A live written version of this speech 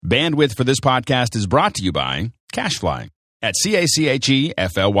Bandwidth for this podcast is brought to you by CacheFly at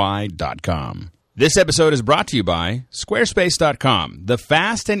CACHEFLY.com. This episode is brought to you by Squarespace.com, the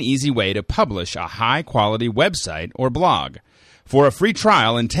fast and easy way to publish a high-quality website or blog. For a free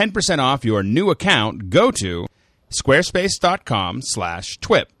trial and 10% off your new account, go to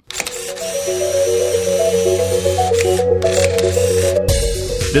squarespace.com/twip.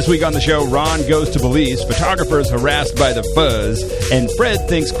 This week on the show, Ron goes to Belize, photographers harassed by the fuzz, and Fred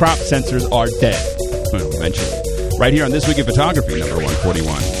thinks crop sensors are dead. Well, eventually. Right here on This Week in Photography, number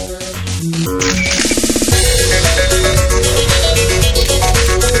 141.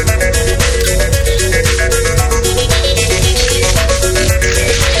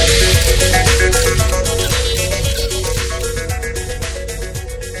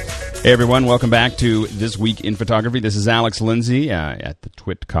 Hey everyone, welcome back to This Week in Photography. This is Alex Lindsay at the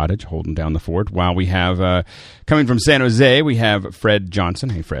Twit Cottage holding down the fort. While we have, coming from San Jose, we have Fred Johnson.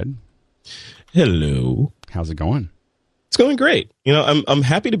 Hey Fred. Hello. How's it going? It's going great. You know, I'm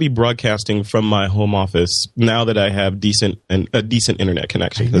happy to be broadcasting from my home office now that I have a decent internet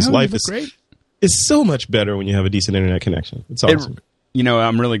connection. Because life is so much better when you have a decent internet connection. It's awesome.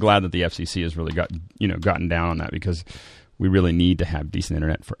 I'm really glad that the FCC has really gotten down on that, because we really need to have decent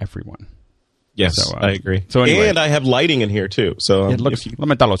internet for everyone. Yes, so, I agree. So anyway, and I have lighting in here too. So let me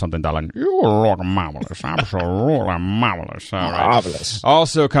tell you something, darling. You look marvelous, absolutely marvelous. All right. Marvelous.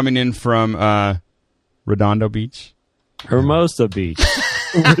 Also coming in from Redondo Beach, Hermosa Beach.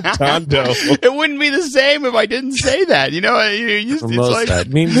 Redondo. It wouldn't be the same if I didn't say that. You know, it's like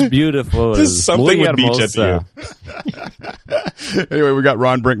it means beautiful. Just something with beach at you. Anyway, we got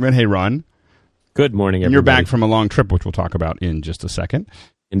Ron Brinkman. Hey, Ron. Good morning, everybody. And you're back from a long trip, which we'll talk about in just a second.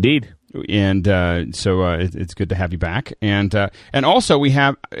 Indeed. And so it's good to have you back. And also we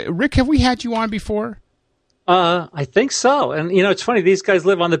have Rick. Have we had you on before? I think so. And it's funny. These guys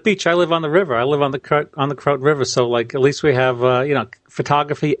live on the beach. I live on the river. I live on the Croat River. So at least we have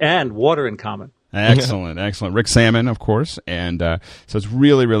photography and water in common. Excellent, excellent. Rick Salmon, of course, and so it's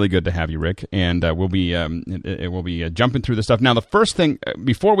really, really good to have you, Rick. And we'll be jumping through the stuff now. The first thing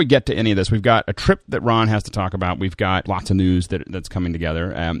before we get to any of this, we've got a trip that Ron has to talk about. We've got lots of news that's coming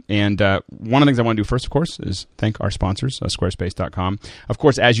together. And one of the things I want to do first, of course, is thank our sponsors, Squarespace.com. Of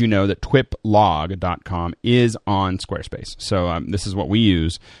course, as you know, that twiplog.com is on Squarespace. So this is what we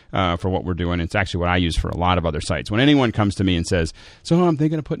use for what we're doing. It's actually what I use for a lot of other sites. When anyone comes to me and says, "So I'm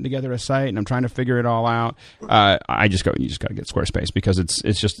thinking of putting together a site, and I'm trying to figure it all out," I just go, you just got to get Squarespace, because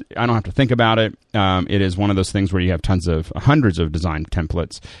it's just, I don't have to think about it. It is one of those things where you have hundreds of design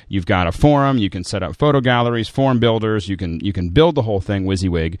templates. You've got a forum, you can set up photo galleries, form builders, you can build the whole thing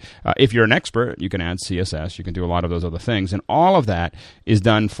WYSIWYG. If you're an expert, you can add CSS, you can do a lot of those other things, and all of that is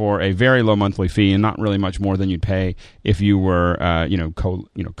done for a very low monthly fee, and not really much more than you'd pay if you were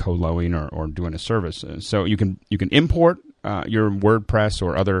co-loing or doing a service. So you can import your WordPress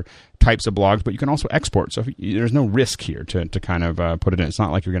or other types of blogs, but you can also export. So there's no risk here to kind of put it in. It's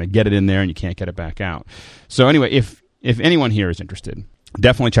not like you're going to get it in there and you can't get it back out. So anyway, if anyone here is interested,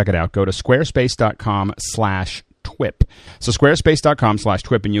 definitely check it out. Go to squarespace.com/twip. So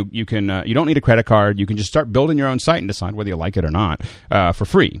squarespace.com/twip, and you can you don't need a credit card. You can just start building your own site and decide whether you like it or not for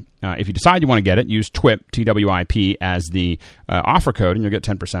free. If you decide you want to get it, use TWIP, TWIP, as the offer code, and you'll get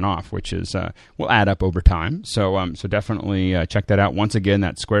 10% off, which is will add up over time. So definitely check that out. Once again,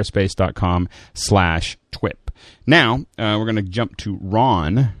 that's squarespace.com/twip. Now we're going to jump to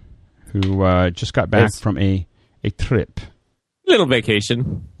Ron, who just got back from a trip. Little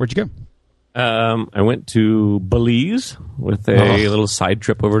vacation. Where'd you go? I went to Belize with a little side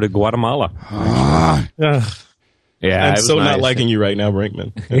trip over to Guatemala. Yeah, I'm so nice. Not liking you right now,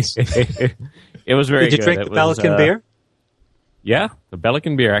 Brinkman. It was very good. Did you drink the Pelican beer? Yeah, the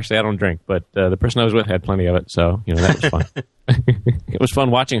Pelican beer. Actually, I don't drink, but the person I was with had plenty of it, so that was fun. It was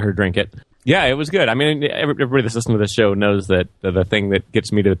fun watching her drink it. Yeah, it was good. I mean, everybody that's listening to this show knows that the thing that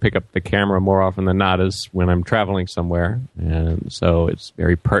gets me to pick up the camera more often than not is when I'm traveling somewhere, and so it's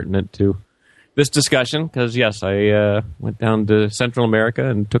very pertinent to this discussion, because yes, I went down to Central America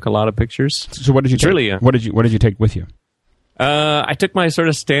and took a lot of pictures. So what did you take? What did you take with you? I took my sort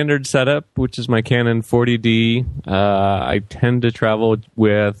of standard setup, which is my Canon 40D. I tend to travel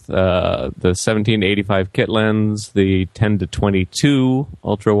with the 17-85 kit lens, the 10-22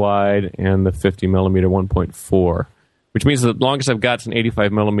 ultra wide, and the 50 millimeter 1.4. Which means the longest I've got is an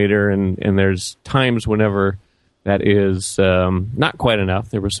 85 millimeter, and there's times whenever that is not quite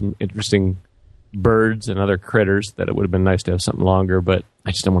enough. There were some interesting birds and other critters that it would have been nice to have something longer, but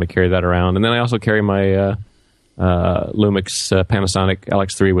I just don't want to carry that around. And then I also carry my Lumix Panasonic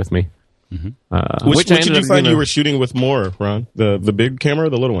LX3 with me. Which did you find you were shooting with more, Ron? The big camera or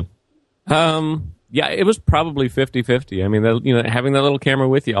the little one? Yeah, it was probably 50-50. I mean, having that little camera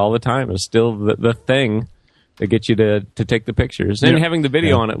with you all the time is still the thing that gets you to take the pictures. And having the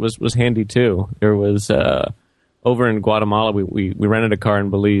video on it was handy too. There was over in Guatemala, we rented a car in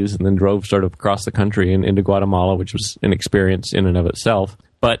Belize and then drove sort of across the country and into Guatemala, which was an experience in and of itself.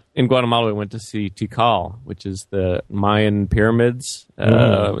 But in Guatemala, we went to see Tikal, which is the Mayan pyramids.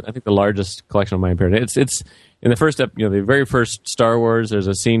 I think the largest collection of Mayan pyramids. It's in the first step, the very first Star Wars. There's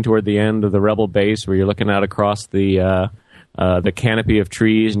a scene toward the end of the Rebel base where you're looking out across the canopy of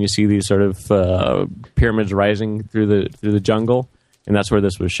trees, and you see these sort of pyramids rising through the jungle, and that's where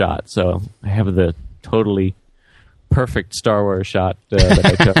this was shot. So I have the totally perfect Star Wars shot that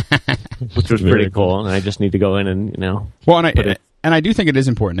I took, which was pretty cool. And I just need to go in and And I do think it is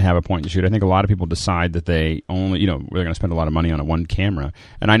important to have a point and shoot. I think a lot of people decide that they only, they're going to spend a lot of money on one camera.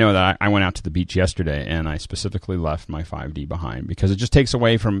 And I know that I went out to the beach yesterday and I specifically left my 5D behind because it just takes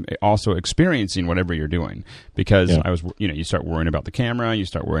away from also experiencing whatever you're doing. Because I was, you start worrying about the camera, you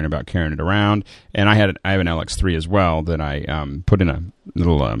start worrying about carrying it around. And I have an LX3 as well that I put in a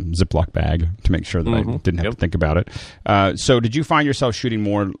little Ziploc bag to make sure that I didn't have to think about it. So did you find yourself shooting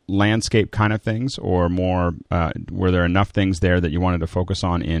more landscape kind of things or more, were there enough things there that you wanted to focus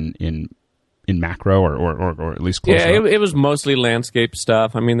on in macro or at least close up? It was mostly landscape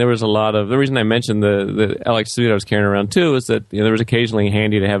stuff. I mean, there was a lot of... The reason I mentioned the LX3 that I was carrying around, too, is that there was occasionally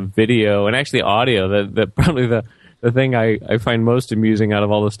handy to have video and actually audio. That probably the thing I find most amusing out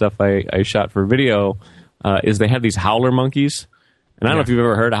of all the stuff I shot for video is they have these howler monkeys. And I don't know if you've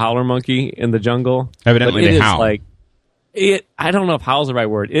ever heard a howler monkey in the jungle. Evidently they howl. I don't know if howl's the right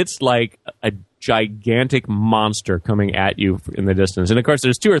word. It's like a gigantic monster coming at you in the distance. And, of course,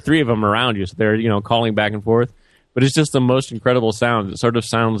 there's 2 or 3 of them around you, so they're, calling back and forth. But it's just the most incredible sound. It sort of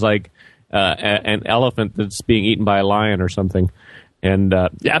sounds like an elephant that's being eaten by a lion or something. And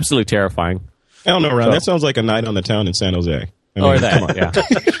absolutely terrifying. I don't know, Ron. That sounds like a night on the town in San Jose. Or that, yeah.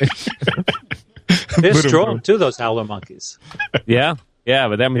 They're strong, too, those howler monkeys. Yeah,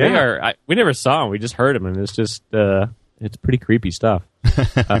 but they are... we never saw them. We just heard them, and it's just... it's pretty creepy stuff.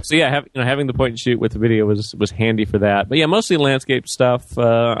 Having the point and shoot with the video was handy for that. But yeah, mostly landscape stuff.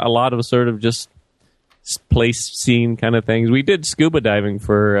 A lot of sort of just place scene kind of things. We did scuba diving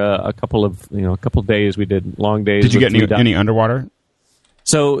for a couple of days. We did long days. Did you get any underwater?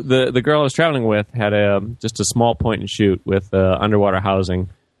 So the girl I was traveling with had just a small point and shoot with underwater housing.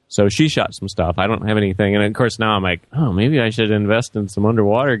 So she shot some stuff. I don't have anything. And, of course, now I'm like, maybe I should invest in some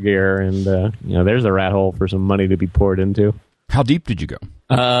underwater gear. And, there's a rat hole for some money to be poured into. How deep did you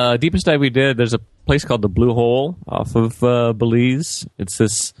go? Deepest dive we did, there's a place called the Blue Hole off of Belize. It's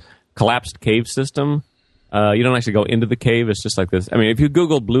this collapsed cave system. You don't actually go into the cave. It's just like this. I mean, if you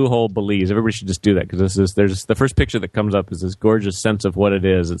Google Blue Hole Belize, everybody should just do that because there's the first picture that comes up is this gorgeous sense of what it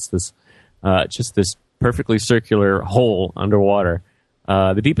is. It's this just this perfectly circular hole underwater.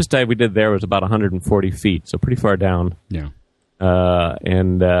 The deepest dive we did there was about 140 feet, so pretty far down. Yeah.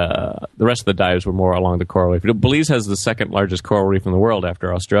 And the rest of the dives were more along the coral reef. Belize has the second largest coral reef in the world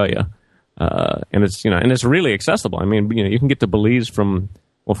after Australia, and it's really accessible. I mean, you can get to Belize from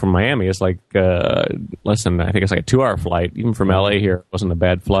Miami. It's like less than, I think it's like a 2-hour flight. Even from LA here, it wasn't a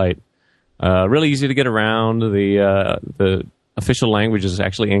bad flight. Really easy to get around. The official language is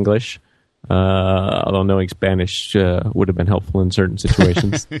actually English. Although knowing Spanish would have been helpful in certain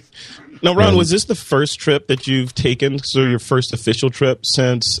situations. Now, Ron, was this the first trip that you've taken, so your first official trip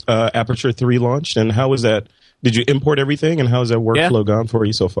since Aperture 3 launched? And how was that? Did you import everything, and how has that workflow gone for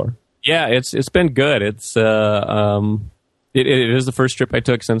you so far? Yeah, it's been good. It's it is the first trip I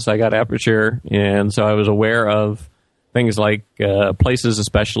took since I got Aperture, and so I was aware of things like places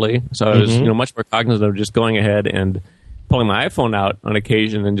especially. So I was much more cognizant of just going ahead and pulling my iPhone out on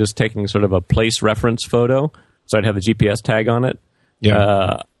occasion and just taking sort of a place reference photo. So I'd have the GPS tag on it.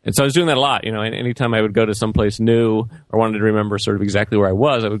 Yeah. And so I was doing that a lot. Anytime I would go to someplace new or wanted to remember sort of exactly where I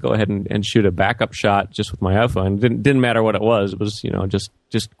was, I would go ahead and shoot a backup shot just with my iPhone. It didn't matter what it was. It was,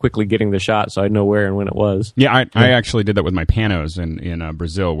 just quickly getting the shot so I'd know where and when it was. Yeah, I actually did that with my panos in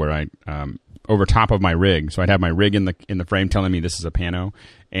Brazil where I over top of my rig. So I'd have my rig in the frame telling me this is a pano,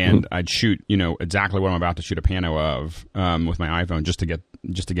 and I'd shoot exactly what I'm about to shoot a pano of with my iPhone just to get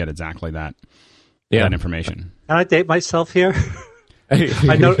exactly that information. Can I date myself here?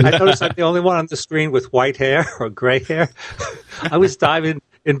 I noticed I'm the only one on the screen with white hair or gray hair. I was diving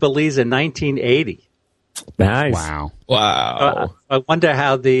in Belize in 1980. Nice. Wow. I wonder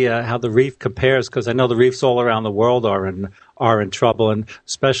how the reef compares, because I know the reefs all around the world are in trouble, and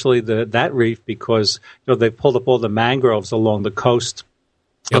especially that reef because they pulled up all the mangroves along the coast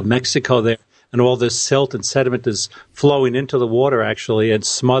of Mexico there. And all this silt and sediment is flowing into the water, actually, and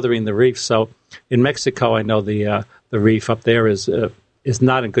smothering the reef. So in Mexico, I know the reef up there is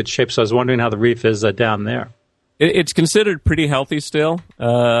not in good shape. So I was wondering how the reef is down there. It's considered pretty healthy still.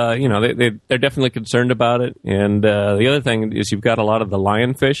 They're definitely concerned about it. And the other thing is you've got a lot of the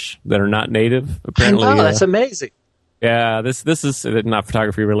lionfish that are not native. Apparently, I know, that's amazing. Yeah, this is not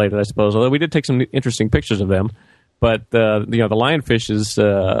photography related, I suppose. Although we did take some interesting pictures of them. But the lionfish is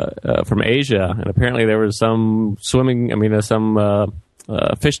from Asia, and apparently there was some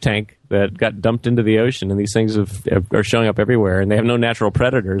fish tank that got dumped into the ocean, and these things are showing up everywhere, and they have no natural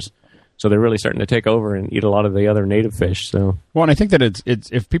predators. So they're really starting to take over and eat a lot of the other native fish. So, well, and I think that it's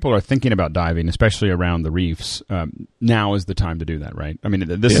if people are thinking about diving, especially around the reefs, now is the time to do that, right? I mean,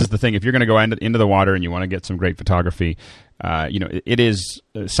 this is the thing. If you're going to go into the water and you want to get some great photography, it is.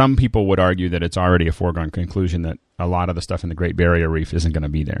 Some people would argue that it's already a foregone conclusion that a lot of the stuff in the Great Barrier Reef isn't going to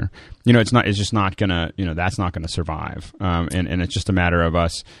be there. It's not. It's just not going to. That's not going to survive. And it's just a matter of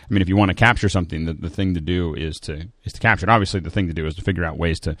us. I mean, if you want to capture something, the thing to do is to capture it. Obviously, the thing to do is to figure out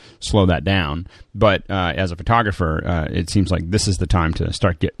ways to slow that down. But as a photographer, it seems like this is the time to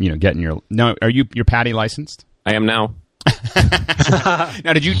start getting your. Now, are you're PADI licensed? I am now.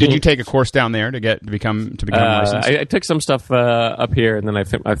 Now, did you take a course down there to become licensed? I took some stuff up here, and then I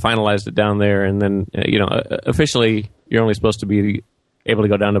finalized it down there, and then officially you're only supposed to be able to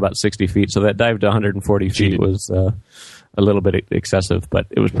go down to about 60 feet. So that dive to 140 feet was a little bit excessive, but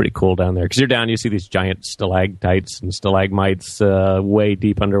it was pretty cool down there because you're down, you see these giant stalactites and stalagmites way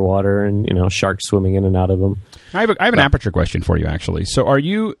deep underwater, and sharks swimming in and out of them. I have an aperture question for you, actually. So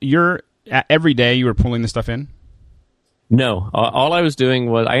you're every day you were pulling this stuff in? No, all I was doing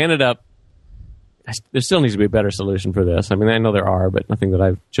was I ended up. There still needs to be a better solution for this. I mean, I know there are, but nothing that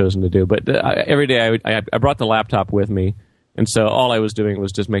I've chosen to do. But every day I brought the laptop with me, and so all I was doing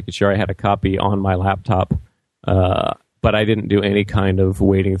was just making sure I had a copy on my laptop. But I didn't do any kind of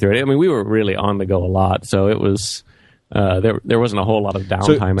wading through it. I mean, we were really on the go a lot, so it was. There wasn't a whole lot of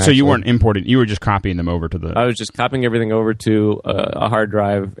downtime. So you weren't importing; you were just copying them over to the. I was just copying everything over to a hard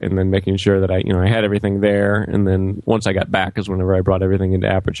drive, and then making sure that I had everything there. And then once I got back, is whenever I brought everything into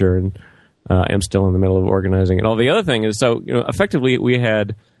Aperture, and am still in the middle of organizing it. All the other thing is, so effectively we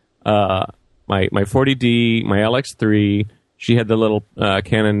had my 40D, my LX3. She had the little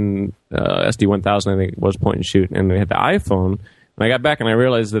Canon SD1000, I think it was, point and shoot, and they had the iPhone. And I got back and I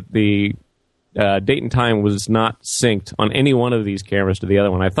realized that the date and time was not synced on any one of these cameras to the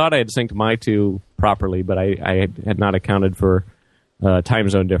other one. I thought I had synced my two properly, but I had not accounted for time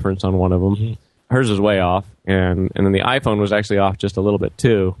zone difference on one of them. Mm-hmm. Hers was way off, and then the iPhone was actually off just a little bit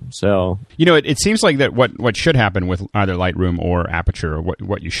too. So it seems like that what should happen with either Lightroom or Aperture, or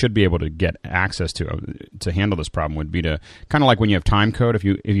what you should be able to get access to handle this problem would be to kind of like when you have time code. If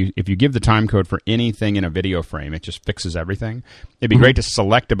you give the time code for anything in a video frame, it just fixes everything. It'd be great to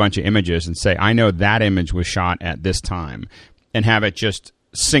select a bunch of images and say, I know that image was shot at this time, and have it just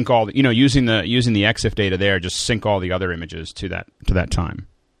sync all the, using the EXIF data there, just sync all the other images to that time.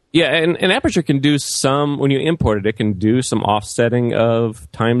 Yeah, and Aperture can do some, when you import it can do some offsetting of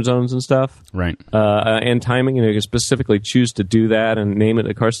time zones and stuff. Right. And timing, you can specifically choose to do that and name it,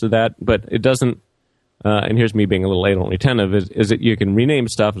 of course, to that. But it doesn't, and here's me being a little attentive, is that you can rename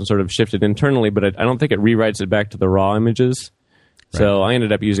stuff and sort of shift it internally, but I don't think it rewrites it back to the raw images. Right. So I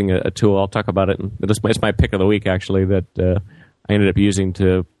ended up using a tool, I'll talk about it, it's my pick of the week, actually, that I ended up using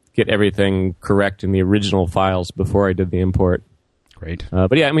to get everything correct in the original files before I did the import. Great.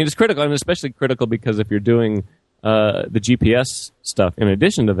 But yeah, I mean, it's critical, and especially critical because if you're doing the GPS stuff, in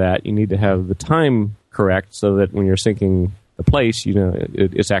addition to that, you need to have the time correct so that when you're syncing the place,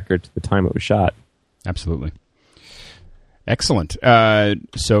 it's accurate to the time it was shot. Absolutely. Excellent.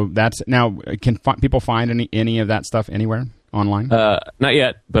 So that's now. Can people find any of that stuff anywhere online? Not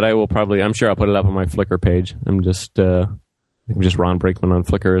yet, but I'm sure I'll put it up on my Flickr page. I'm just Ron Brinkman on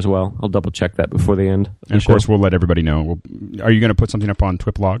Flickr as well. I'll double check that before the end. And of course, we'll let everybody know. Are you going to put something up on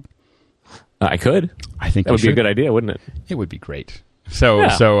Twiplog? I could. I think that would be a good idea, wouldn't it? It would be great. So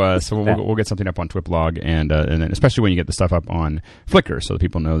we'll get something up on Twiplog, and then especially when you get the stuff up on Flickr, so that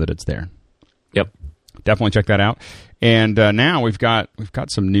people know that it's there. Yep. Definitely check that out. And now we've got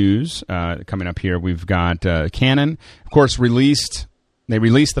some news coming up here. We've got Canon, of course, released. They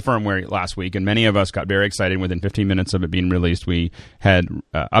released the firmware last week, and many of us got very excited. Within 15 minutes of it being released, we had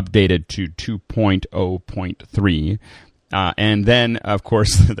updated to 2.0.3. And then, of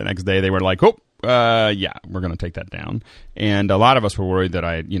course, the next day they were like, we're going to take that down. And a lot of us were worried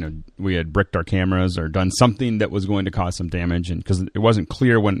that we had bricked our cameras or done something that was going to cause some damage, and because it wasn't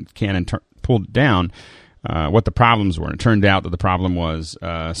clear when Canon pulled it down. what the problems were. And it turned out that the problem was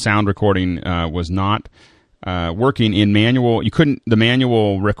sound recording was not working in manual. The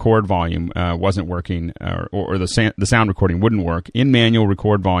manual record volume wasn't working, or the sound recording wouldn't work in manual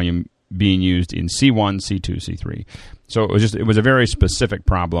record volume being used in C1, C2, C3. So it was a very specific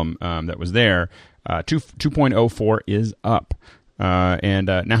problem that was there. 2.04 is up. And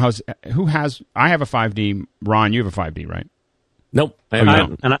now I have a 5D. Ron, you have a 5D, right? Nope. I have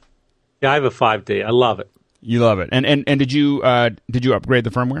a 5D. I love it. You love it. And did you upgrade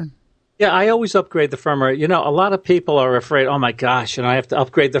the firmware? Yeah, I always upgrade the firmware. A lot of people are afraid, oh my gosh, I have to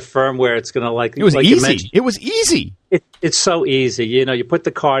upgrade the firmware. It's going to It was easy. It was easy. It's so easy. You put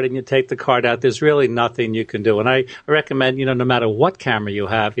the card in, you take the card out. There's really nothing you can do. And I recommend, no matter what camera you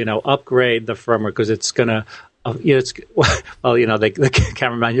have, upgrade the firmware because it's going to, the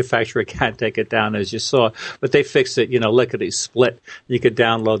camera manufacturer can't take it down as you saw, but they fixed it, lickety split. You could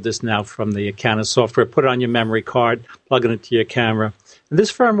download this now from the Canon software, put it on your memory card, plug it into your camera. And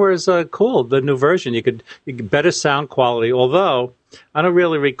this firmware is cool. The new version, you get better sound quality. Although I don't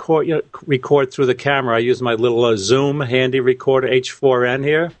really record through the camera. I use my little Zoom handy recorder H4n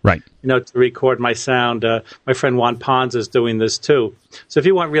here, right? To record my sound. My friend Juan Pons is doing this too. So if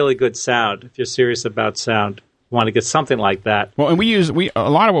you want really good sound, if you're serious about sound, you want to get something like that. Well, and a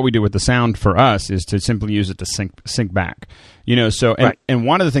lot of what we do with the sound for us is to simply use it to sync back. So right. And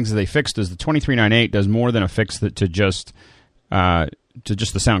one of the things that they fixed is the 2398 does more than a fix that to just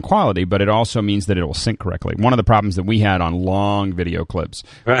the sound quality, but it also means that it will sync correctly. One of the problems that we had on long video clips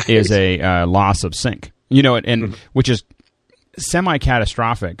is a loss of sync. Which is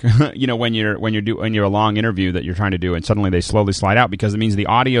semi-catastrophic. When you're a long interview that you're trying to do, and suddenly they slowly slide out because it means the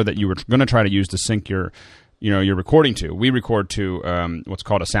audio that you were going to try to use to sync your recording to. We record to what's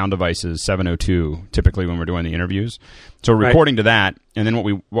called a Sound Devices 702 typically when we're doing the interviews. So we're recording to that, and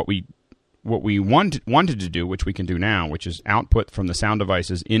then what we wanted to do, which we can do now, which is output from the sound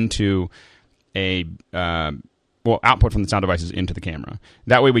devices into output from the sound devices into the camera.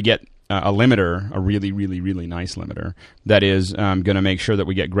 That way we get a limiter, a really, really, really nice limiter that is going to make sure that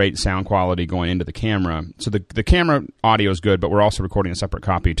we get great sound quality going into the camera. So the camera audio is good, but we're also recording a separate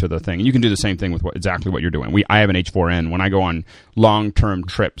copy to the thing. And you can do the same thing with exactly what you're doing. I have an H4n. When I go on long-term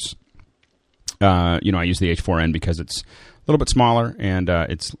trips, I use the H4n because it's a little bit smaller and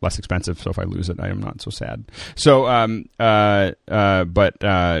it's less expensive. So if I lose it, I am not so sad. So,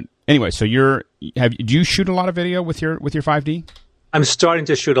 anyway, so do you shoot a lot of video with your 5D? I'm starting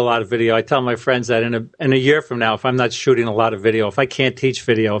to shoot a lot of video. I tell my friends that in a year from now, if I'm not shooting a lot of video, if I can't teach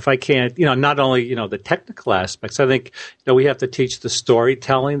video, if I can't, not only, the technical aspects, I think, we have to teach the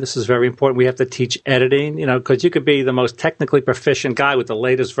storytelling. This is very important. We have to teach editing, because you could be the most technically proficient guy with the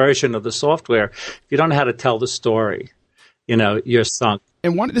latest version of the software. If you don't know how to tell the story, you're sunk.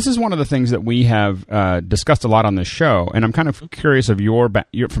 And this is one of the things that we have discussed a lot on this show, and I'm kind of curious of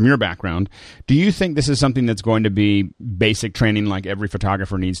from your background. Do you think this is something that's going to be basic training, like every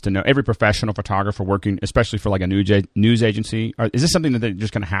photographer needs to know, every professional photographer working, especially for like a news agency? Or is this something that they're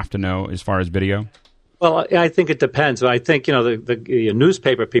just going to have to know as far as video? Well, I think it depends. I think, the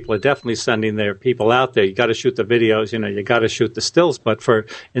newspaper people are definitely sending their people out there. You got to shoot the videos, you got to shoot the stills. But for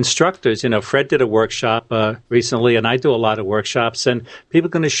instructors, Fred did a workshop recently, and I do a lot of workshops, and people are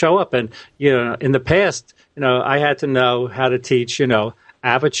going to show up. And, in the past, I had to know how to teach,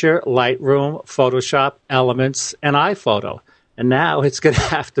 Aperture, Lightroom, Photoshop, Elements, and iPhoto. And now it's going to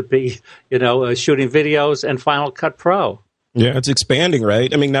have to be, shooting videos and Final Cut Pro. Yeah, it's expanding,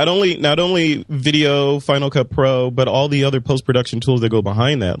 right? I mean, not only video, Final Cut Pro, but all the other post-production tools that go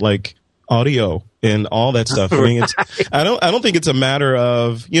behind that, like audio and all that stuff. I mean, I don't think it's a matter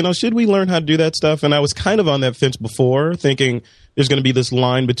of, should we learn how to do that stuff? And I was kind of on that fence before, thinking there's going to be this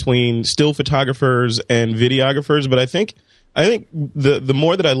line between still photographers and videographers. But I think the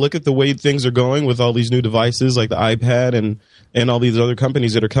more that I look at the way things are going with all these new devices like the iPad and all these other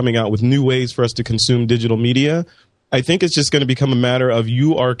companies that are coming out with new ways for us to consume digital media, I think it's just going to become a matter of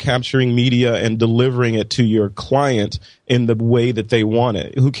you are capturing media and delivering it to your client in the way that they want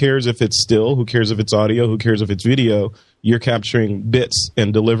it. Who cares if it's still? Who cares if it's audio? Who cares if it's video? You're capturing bits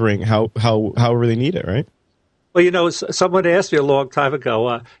and delivering however they need it, right? Well, someone asked me a long time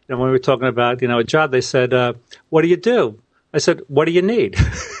ago, when we were talking about, a job, they said, what do you do? I said, what do you need?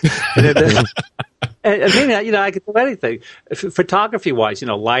 And maybe, I could do anything. Photography-wise,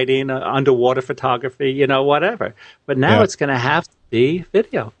 lighting, underwater photography, whatever. But now it's going to have to be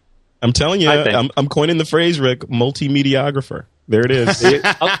video. I'm telling you, I'm coining the phrase, Rick, multimediographer. There it is. Okay.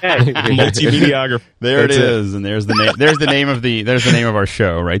 Multimediographer. There it is, and there's the name. There's the name of our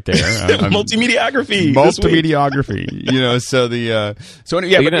show right there. Multimediography.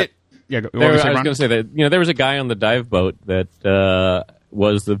 Multimediography. Yeah, I was going to say that there was a guy on the dive boat that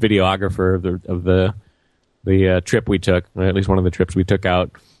was the videographer of the trip we took, or at least one of the trips we took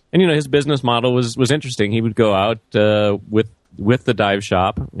out. And his business model was interesting. He would go out with the dive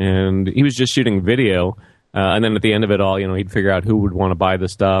shop, and he was just shooting video. And then at the end of it all, he'd figure out who would want to buy the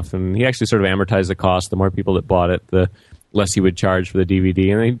stuff, and he actually sort of amortized the cost. The more people that bought it, the less he would charge for the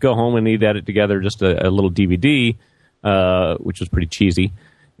DVD. And then he'd go home and he'd edit together just a little DVD, which was pretty cheesy.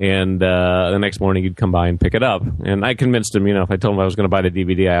 And the next morning he'd come by and pick it up. And I convinced him, if I told him I was going to buy the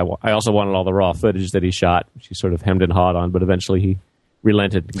DVD, I also wanted all the raw footage that he shot, which he sort of hemmed and hawed on, but eventually he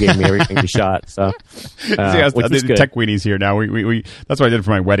relented and gave me everything he shot. So, the tech weenies here now. We that's what I did for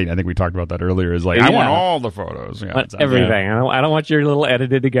my wedding. I think we talked about that earlier. Is like I want all the photos, everything. I don't want your little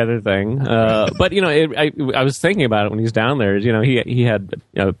edited together thing. But I was thinking about it when he's down there. He had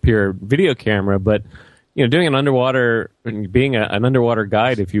a pure video camera, but doing an underwater, being an underwater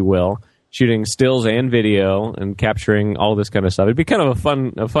guide, if you will, shooting stills and video and capturing all this kind of stuff. It'd be kind of a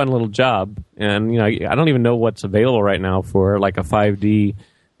fun little job. And I don't even know what's available right now for like a 5D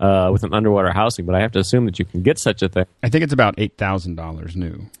with an underwater housing, but I have to assume that you can get such a thing. I think it's about $8,000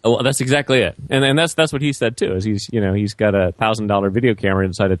 new. Oh, well, that's exactly it. And that's what he said too. Is he's got a $1,000 video camera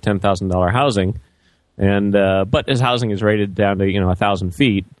inside a $10,000 housing, and but his housing is rated down to 1,000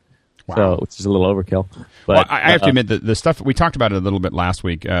 feet. Wow. So, which is a little overkill. But I have to admit that the stuff we talked about it a little bit last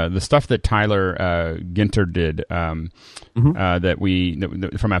week. The stuff that Tyler Ginter did that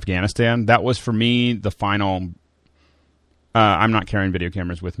from Afghanistan, that was for me the final. I'm not carrying video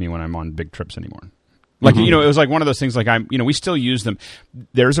cameras with me when I'm on big trips anymore. Like it was like one of those things. Like we still use them.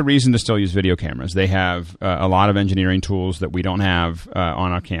 There's a reason to still use video cameras. They have a lot of engineering tools that we don't have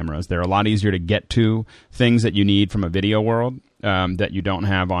on our cameras. They're a lot easier to get to things that you need from a video world. That you don't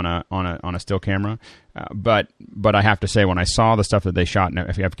have on a still camera, but I have to say when I saw the stuff that they shot in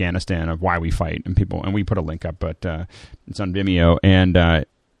Afghanistan of Why We Fight and we put a link up, but it's on Vimeo, and I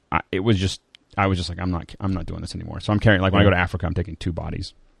was just like I'm not doing this anymore. So I'm carrying when I go to Africa, I'm taking two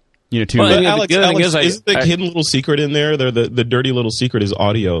bodies. Two. Well, Alex, is the hidden little secret in there? The dirty little secret is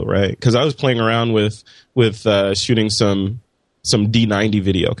audio, right? Because I was playing around with shooting some D90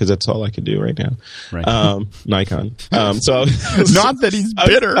 video because that's all I could do right now. Right. Nikon. So not that he's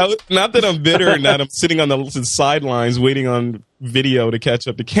bitter. Not that I'm bitter and that I'm sitting on the sidelines waiting on video to catch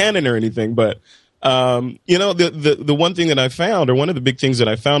up to Canon or anything. But the one thing that I found, or one of the big things that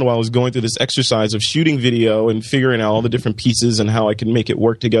I found while I was going through this exercise of shooting video and figuring out all the different pieces and how I can make it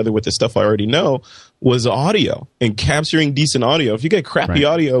work together with the stuff I already know, was audio and capturing decent audio. If you get crappy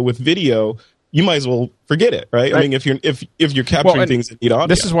audio with video, you might as well forget it, right? I mean, if you're capturing things that need audio.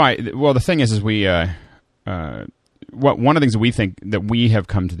 This is why. Well, the thing is we one of the things that we think that we have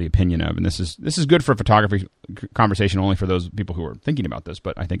come to the opinion of, and this is good for a photography conversation only for those people who are thinking about this,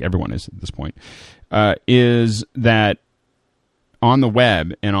 but I think everyone is at this point, is that on the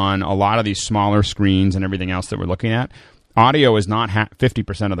web and on a lot of these smaller screens and everything else that we're looking at, audio is not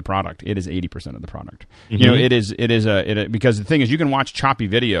 50% of the product. It is 80% of the product. It is because the thing is, you can watch choppy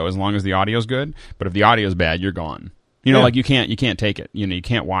video as long as the audio is good, but if the audio is bad, you're gone. Like you can't take it. You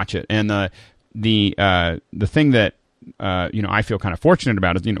can't watch it. And the thing that I feel kind of fortunate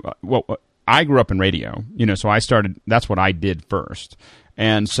about is I grew up in radio. So I started. That's what I did first.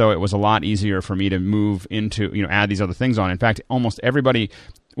 And so it was a lot easier for me to move into, add these other things on. In fact, almost everybody,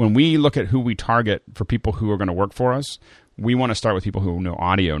 when we look at who we target for people who are going to work for us, we want to start with people who know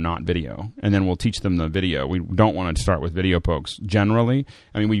audio, not video, and then we'll teach them the video. We don't want to start with video folks generally.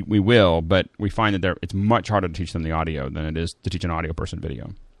 I mean, we will, but we find that it's much harder to teach them the audio than it is to teach an audio person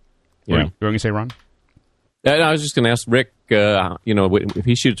video. Yeah. What are you going to say, Ron? I was just going to ask Rick, if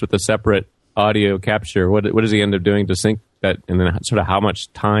he shoots with a separate audio capture, what does he end up doing to sync that, and then sort of how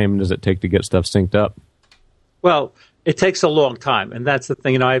much time does it take to get stuff synced up? Well, it takes a long time, and that's the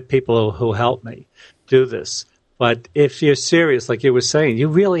thing. I have people who help me do this. But if you're serious, like you were saying, you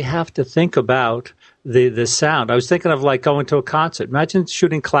really have to think about the sound. I was thinking of like going to a concert. Imagine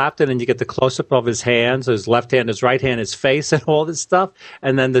shooting Clapton and you get the close-up of his hands, his left hand, his right hand, his face, and all this stuff.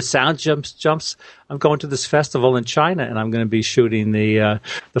 And then the sound jumps. I'm going to this festival in China, and I'm going to be shooting the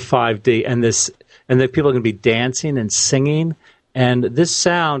 5D. And the people are going to be dancing and singing. And this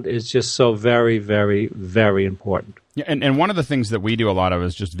sound is just so very, very, very important. Yeah, and one of the things that we do a lot of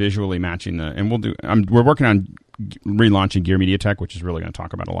is just visually matching we're working on relaunching Gear Media Tech, which is really going to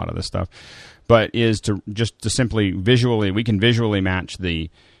talk about a lot of this stuff, but is to simply visually, we can visually match the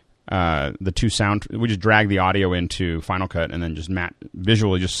two sound. We just drag the audio into Final Cut and then just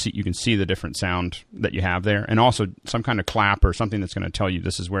visually you can see the different sound that you have there, and also some kind of clap or something that's going to tell you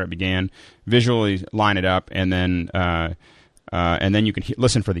this is where it began. Visually line it up, and then and then you can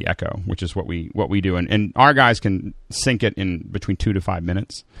listen for the echo, which is what we do, and our guys can sync it in between 2 to 5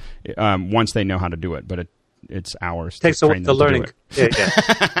 minutes once they know how to do it. But it's hours. Takes to train the learning. Yeah.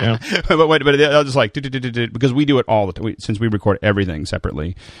 but they'll just like because we do it all the time. Since we record everything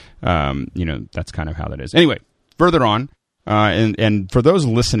separately, that's kind of how that is. Anyway, further on. And for those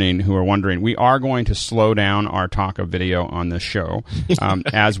listening who are wondering, we are going to slow down our talk of video on this show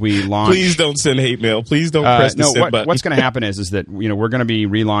as we launch. Please don't send hate mail. Please don't press the send button. What's going to happen is that we're going to be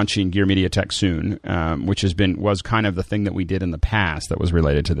relaunching Gear Media Tech soon, which was kind of the thing that we did in the past that was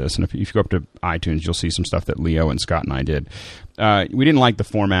related to this. And if you go up to iTunes, you'll see some stuff that Leo and Scott and I did. We didn't like the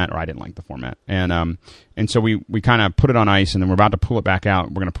format, or I didn't like the format, and so we kind of put it on ice, and then we're about to pull it back out.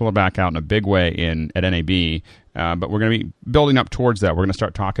 We're going to pull it back out in a big way at NAB. But we're going to be building up towards that. We're going to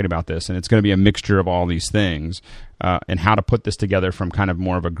start talking about this, and it's going to be a mixture of all these things and how to put this together from kind of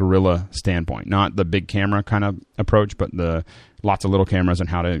more of a guerrilla standpoint, not the big camera kind of approach, but the lots of little cameras and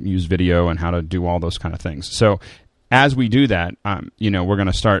how to use video and how to do all those kind of things. So as we do that, we're going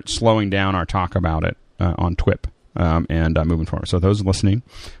to start slowing down our talk about it on TWIP and moving forward. So those listening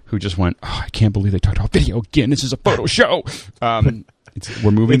who just went, I can't believe they talked about video again. This is a photo show.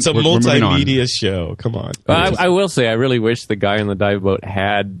 We're moving. It's a multimedia show. Come on. I will say, I really wish the guy on the dive boat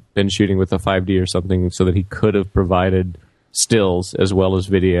had been shooting with a 5D or something, so that he could have provided stills as well as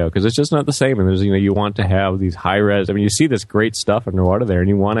video, because it's just not the same. And there's, you want to have these high res. I mean, you see this great stuff underwater there, and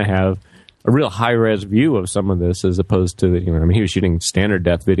you want to have a real high res view of some of this, as opposed to he was shooting standard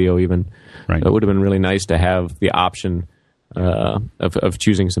depth video even. Right. So it would have been really nice to have the option of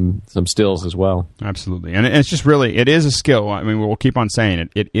choosing some stills as well. Absolutely. And it's just really, it is a skill. I mean, we'll keep on saying it.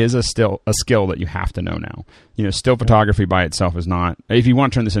 It is a skill that you have to know now. Still photography by itself is not, if you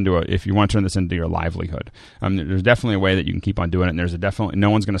want to turn this into your livelihood, there's definitely a way that you can keep on doing it. And there's no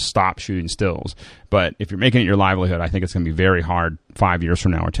one's going to stop shooting stills. But if you're making it your livelihood, I think it's going to be very hard 5 years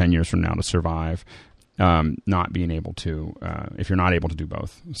from now or 10 years from now to survive. Not being able to, if you're not able to do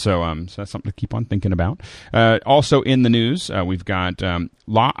both. So that's something to keep on thinking about. Also in the news, we've got a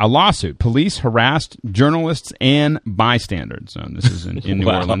lawsuit. Police harassed journalists and bystanders. This is in New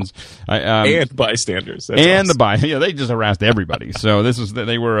Orleans. And bystanders. That's awesome. They just harassed everybody. So this is,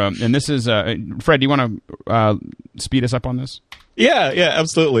 they were, and this is, Fred, do you want to speed us up on this? Yeah,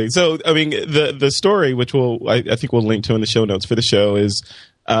 absolutely. So, I mean, the story, which I think we'll link to in the show notes for the show, is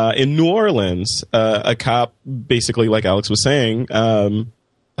in New Orleans, a cop, basically, like Alex was saying,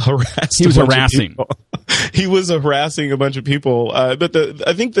 harassed. He was harassing. He was harassing a bunch of people. But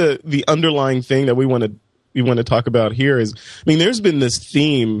I think the underlying thing that we want to talk about here is, I mean, there's been this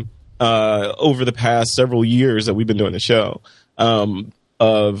theme over the past several years that we've been doing the show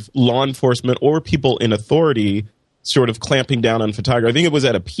of law enforcement or people in authority sort of clamping down on photography. I think it was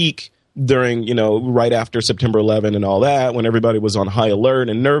at a peak during, right after September 11 and all that, when everybody was on high alert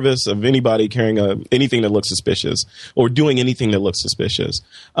and nervous of anybody carrying anything that looks suspicious or doing anything that looks suspicious.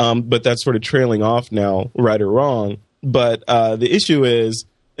 But that's sort of trailing off now, right or wrong. But the issue is,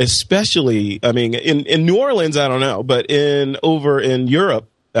 especially, I mean, in New Orleans, I don't know, but over in Europe,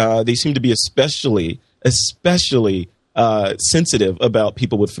 they seem to be especially sensitive about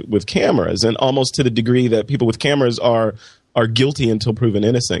people with cameras, and almost to the degree that people with cameras are guilty until proven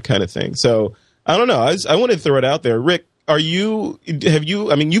innocent, kind of thing. So I don't know. I want to throw it out there. Rick, I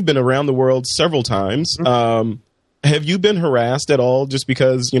mean, you've been around the world several times. Have you been harassed at all just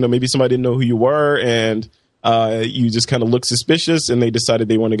because, maybe somebody didn't know who you were and you just kind of look suspicious and they decided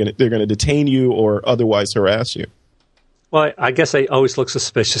they're going to detain you or otherwise harass you? Well, I guess I always look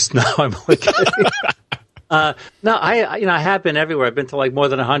suspicious. No, I'm only kidding. No, I have been everywhere. I've been to like more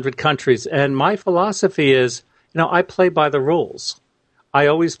than 100 countries, and my philosophy is, I play by the rules. I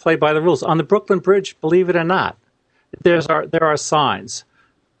always play by the rules. On the Brooklyn Bridge, believe it or not, there are signs.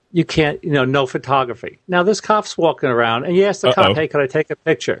 You can't, no photography. Now, this cop's walking around, and you ask the cop, hey, could I take a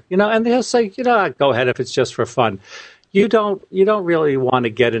picture? And they'll say, go ahead if it's just for fun. You don't really want to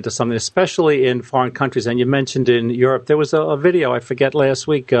get into something, especially in foreign countries. And you mentioned in Europe, there was a video, I forget, last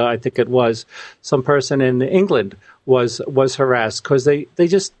week, I think it was, some person in England was harassed because they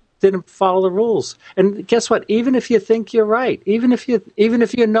just didn't follow the rules. And guess what? Even if you think you're right, even if you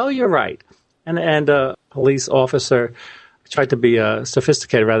know you're right, and a police officer tried to be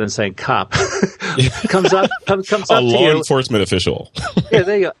sophisticated rather than saying cop, comes up to you. A law enforcement official. Yeah,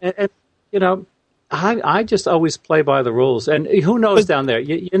 there you go. And I just always play by the rules, and who knows down there?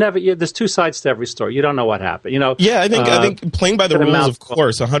 You never. There's two sides to every story. You don't know what happened. Yeah, I think playing by the rules, of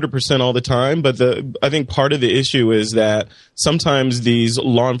course, 100% all the time. But I think part of the issue is that sometimes these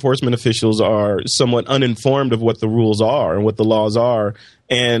law enforcement officials are somewhat uninformed of what the rules are and what the laws are,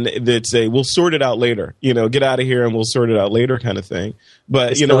 and that say we'll sort it out later. Get out of here and we'll sort it out later, kind of thing.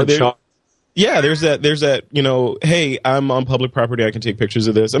 But yeah, there's that, hey, I'm on public property, I can take pictures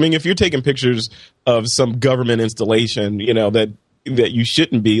of this. I mean, if you're taking pictures of some government installation, that you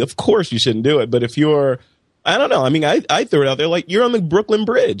shouldn't be, of course you shouldn't do it. But if you're, I don't know, I mean, I threw it out there like you're on the Brooklyn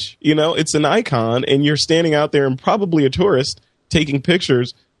Bridge, it's an icon and you're standing out there and probably a tourist taking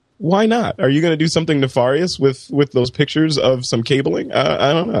pictures. Why not? Are you going to do something nefarious with those pictures of some cabling?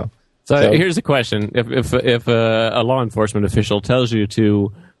 I don't know. So here's the question. If a law enforcement official tells you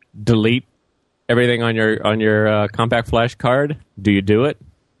to delete everything on your compact flash card, do you do it?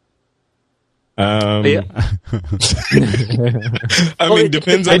 Yeah. I mean,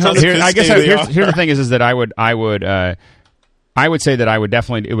 depends on how. I guess here's the thing is that I would say that I would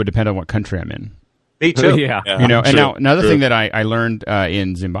definitely. It would depend on what country I'm in. Me too. Yeah. And now another thing that I learned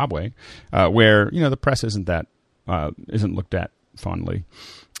in Zimbabwe, where the press isn't looked at fondly,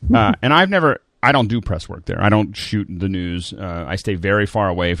 and I don't do press work there. I don't shoot the news. I stay very far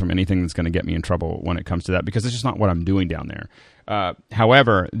away from anything that's going to get me in trouble when it comes to that because it's just not what I'm doing down there.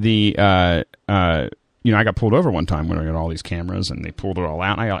 However, I got pulled over one time when I got all these cameras and they pulled it all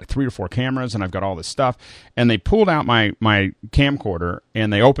out. And I got like 3 or 4 cameras and I've got all this stuff. And they pulled out my camcorder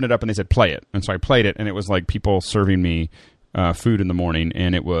and they opened it up and they said, play it. And so I played it and it was like people serving me food in the morning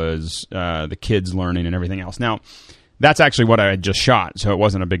and it was the kids learning and everything else. Now, that's actually what I had just shot, so it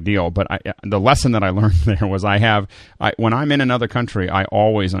wasn't a big deal. But the lesson that I learned there was when I'm in another country, I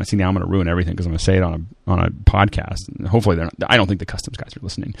always, and I see now I'm going to ruin everything because I'm going to say it on a podcast. And hopefully, I don't think the customs guys are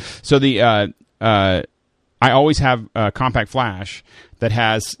listening. So I always have a compact flash that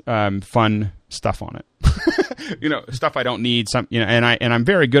has fun stuff on it. Stuff I don't need. And I'm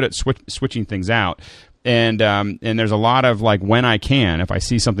very good at switching things out. And there's a lot of like when I can, if I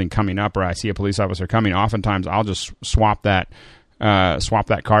see something coming up or I see a police officer coming, oftentimes I'll just swap that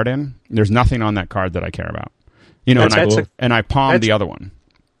card in. There's nothing on that card that I care about, and I palm the other one.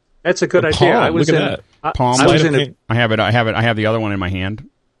 That's a good idea. I was look in at that. Palm. I have it. I have the other one in my hand.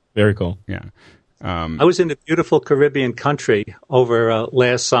 Very cool. Yeah. I was in a beautiful Caribbean country over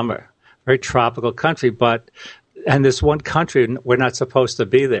last summer, very tropical country, and this one country, we're not supposed to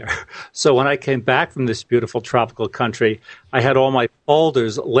be there. So when I came back from this beautiful tropical country, I had all my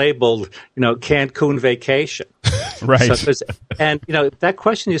folders labeled, Cancun vacation. Right. And that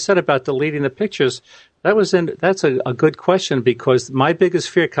question you said about deleting the pictures, that's a good question because my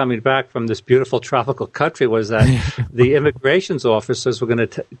biggest fear coming back from this beautiful tropical country was that the immigrations officers were going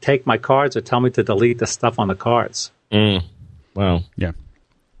to take my cards or tell me to delete the stuff on the cards. Wow. Yeah.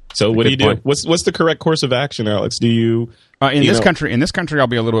 So what do you do? What's the correct course of action, Alex? Do you in this country? In this country, I'll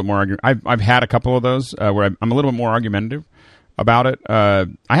be a little bit more. I've had a couple of those where I'm a little bit more argumentative about it. I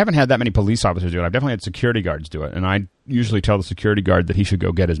haven't had that many police officers do it. I've definitely had security guards do it, and I usually tell the security guard that he should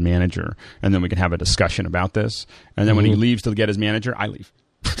go get his manager, and then we can have a discussion about this. And then when he leaves to get his manager, I leave.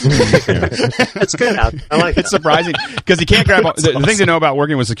 That's good. I like it's surprising because you can't grab. The thing to know about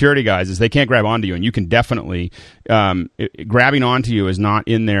working with security guys is they can't grab onto you, and you can definitely grabbing onto you is not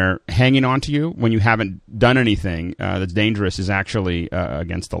in there. Hanging onto you when you haven't done anything that's dangerous is actually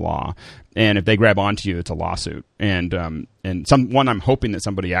against the law. And if they grab onto you, it's a lawsuit. And I'm hoping that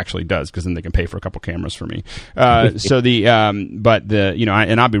somebody actually does because then they can pay for a couple cameras for me. And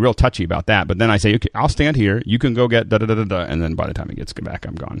I'll be real touchy about that. But then I say, okay, I'll stand here. You can go get da da da da da. And then by the time it gets back,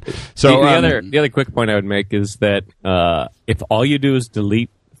 I'm gone. So the other quick point I would make is that if all you do is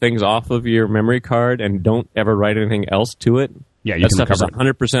delete things off of your memory card and don't ever write anything else to it, that stuff is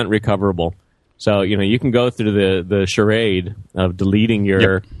 100% recoverable. So, you can go through the charade of deleting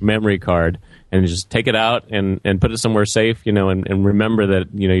your memory card and just take it out and put it somewhere safe, and remember that,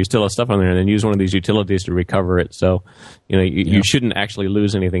 you still have stuff on there and then use one of these utilities to recover it. So, you shouldn't actually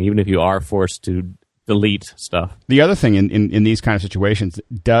lose anything, even if you are forced to delete stuff. The other thing in these kind of situations,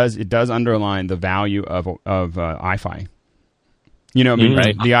 it does underline the value of iFi.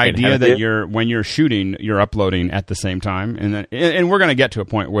 Right. The idea that when you're shooting, you're uploading at the same time. And we're going to get to a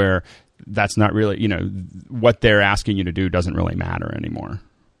point where that's not really, what they're asking you to do doesn't really matter anymore.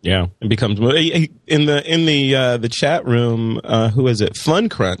 Yeah, it becomes in the chat room. Who is it? Fun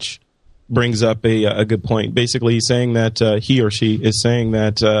Crunch brings up a good point. Basically, he's saying that he or she is saying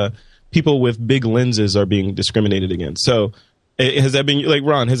that people with big lenses are being discriminated against. So, has that been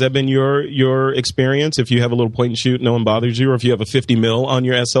Ron? Has that been your experience? If you have a little point and shoot, no one bothers you, or if you have a 50 mil on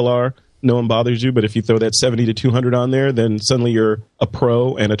your SLR, no one bothers you. But if you throw that 70 to 200 on there, then suddenly you're a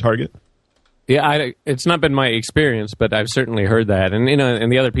pro and a target. Yeah, it's not been my experience, but I've certainly heard that. And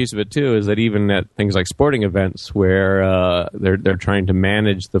and the other piece of it too is that even at things like sporting events, where they're trying to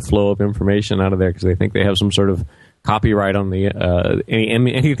manage the flow of information out of there because they think they have some sort of copyright on the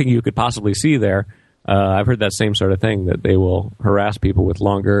anything you could possibly see there. I've heard that same sort of thing, that they will harass people with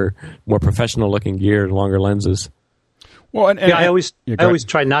longer, more professional-looking gear and longer lenses. Well, I always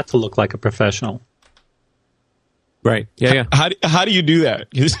try not to look like a professional. Right. Yeah. How do you do that?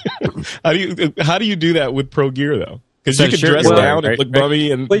 how do you do that with pro gear though? Because you could dress down and look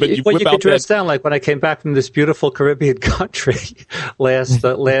bummy, but you could dress down. Like when I came back from this beautiful Caribbean country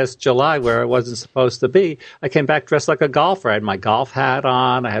last July, where I wasn't supposed to be, I came back dressed like a golfer. I had my golf hat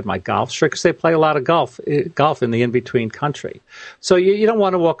on. I had my golf shirt because they play a lot of golf in the in-between country. So you don't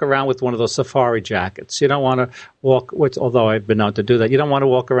want to walk around with one of those safari jackets. You don't want to walk, although I've been known to do that. You don't want to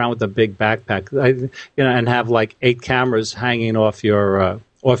walk around with a big backpack, and have like 8 cameras hanging off your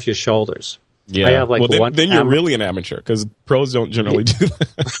shoulders. Yeah, I have then you're really an amateur, because pros don't generally do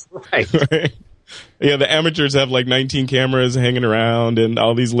that. Right. Yeah, the amateurs have like 19 cameras hanging around and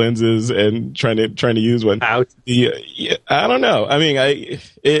all these lenses and trying to use one. I don't know. I mean,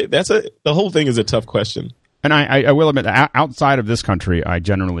 the whole thing is a tough question. And I will admit that outside of this country, I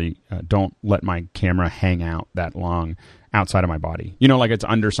generally don't let my camera hang out that long outside of my body. Like it's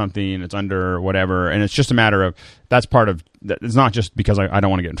under something, it's under whatever, and it's just a matter of, that's part of, it's not just because I don't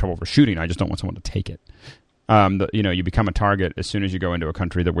want to get in trouble for shooting, I just don't want someone to take it. You become a target as soon as you go into a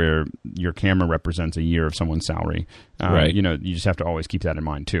country where your camera represents a year of someone's salary. Right. You just have to always keep that in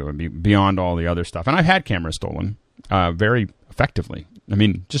mind too, and beyond all the other stuff. And I've had cameras stolen very effectively. I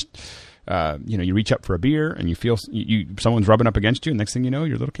mean, just... you reach up for a beer and you feel someone's rubbing up against you, and next thing you know,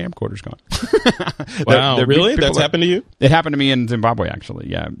 your little camcorder's gone. Wow, really? That's happened to you? It happened to me in Zimbabwe, actually.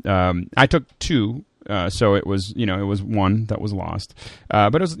 Yeah, I took 2, so it was it was 1 that was lost,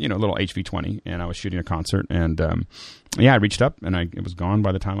 but it was a little HV-20, and I was shooting a concert, and I reached up and it was gone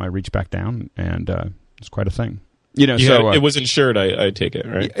by the time I reached back down, and it's quite a thing. It was insured, I take it,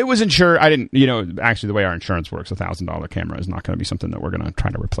 right? It was insured. I didn't, actually the way our insurance works, $1,000 camera is not going to be something that we're going to try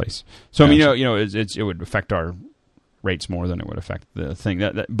to replace. So, gotcha. I mean, it would affect our rates more than it would affect the thing.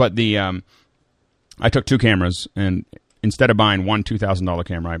 But I took 2 cameras, and instead of buying one $2,000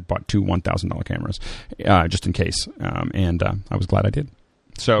 camera, I bought 2 $1,000 cameras, just in case. And I was glad I did.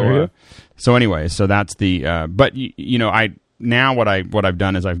 So anyway, so that's the, but now what I've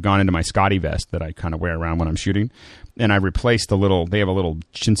done is I've gone into my Scotty vest that I kind of wear around when I'm shooting, and I replaced they have a little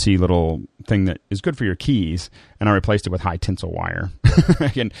chintzy little thing that is good for your keys, and I replaced it with high tinsel wire,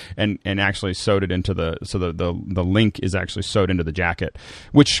 and actually sewed it into the link is actually sewed into the jacket,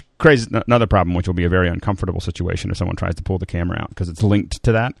 which creates another problem, which will be a very uncomfortable situation if someone tries to pull the camera out, because it's linked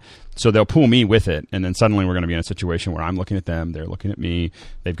to that. So they'll pull me with it, and then suddenly we're going to be in a situation where I'm looking at them, they're looking at me,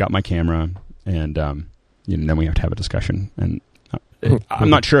 they've got my camera, and then we have to have a discussion. And I'm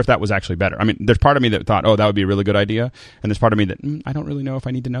not sure if that was actually better. I mean, there's part of me that thought, that would be a really good idea, and there's part of me that I don't really know if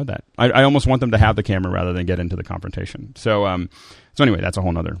I need to know that. I almost want them to have the camera rather than get into the confrontation. So anyway, that's a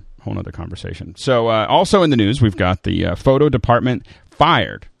whole nother conversation. So also in the news, we've got the photo department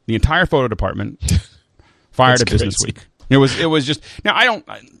fired. The entire photo department fired at Business Week. It was just, now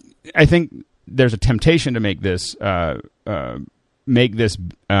I think there's a temptation to make this a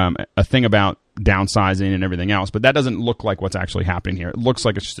thing about downsizing and everything else, but that doesn't look like what's actually happening here. It looks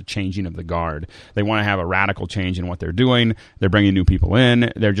like it's just a changing of the guard. They want to have a radical change in what they're doing. They're bringing new people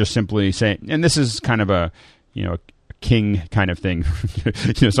in. They're just simply saying, and this is kind of a king kind of thing.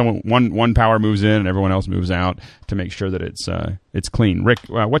 Someone one power moves in and everyone else moves out to make sure that it's clean. Rick,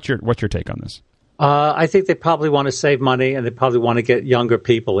 what's your take on this? I think they probably want to save money, and they probably want to get younger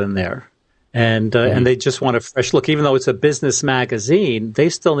people in there. And they just want a fresh look. Even though it's a business magazine, they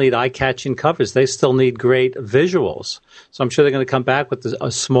still need eye-catching covers. They still need great visuals. So I'm sure they're going to come back with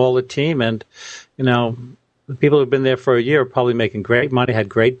a smaller team. And, the people who've been there for a year are probably making great money, had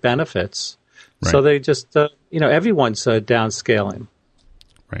great benefits. Right. So they just, everyone's downscaling.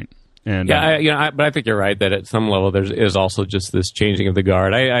 Right. And but I think you're right that at some level there is also just this changing of the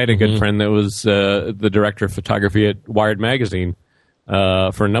guard. I had a good friend that was the director of photography at Wired Magazine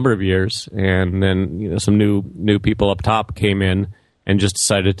for a number of years, and then some new people up top came in and just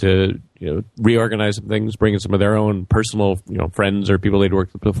decided to reorganize some things, bring in some of their own personal friends or people they'd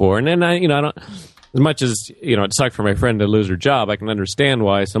worked with before. And then I don't, as much as it sucked for my friend to lose her job, I can understand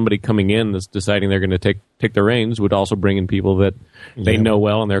why somebody coming in that's deciding they're going to take the reins would also bring in people that they know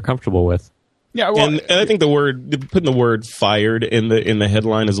well and they're comfortable with. Yeah, well, and I think putting the word "fired" in the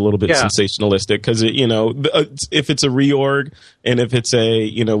headline is a little bit sensationalistic because if it's a reorg and if it's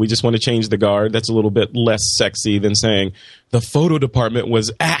we just want to change the guard, that's a little bit less sexy than saying the photo department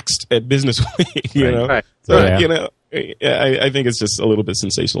was axed at Business Week. Right. So I think it's just a little bit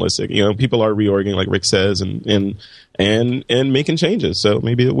sensationalistic. People are reorging, like Rick says, and making changes. So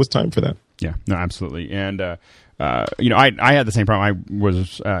maybe it was time for that. Yeah, no, absolutely, and. I had the same problem. I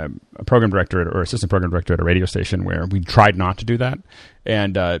was a program director or assistant program director at a radio station where we tried not to do that.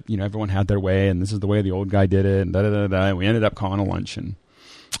 And, everyone had their way, and this is the way the old guy did it, and and we ended up calling a lunch and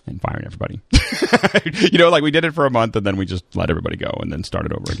firing everybody. Like we did it for a month, and then we just let everybody go and then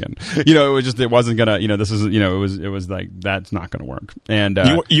started over again. It wasn't going to, it was like, that's not going to work. And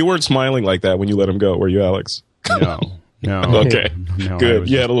you weren't smiling like that when you let him go, were you, Alex? No. Okay, no, good.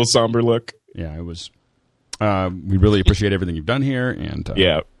 You had a little somber look. Yeah, it was... we really appreciate everything you've done here, and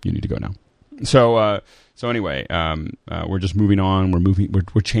you need to go now. So anyway, we're just moving on.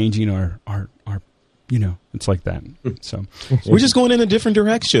 We're changing our it's like that. So we're just going in a different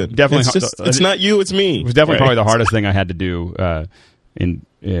direction. Definitely, it's not you, it's me. It was definitely probably the hardest thing I had to do.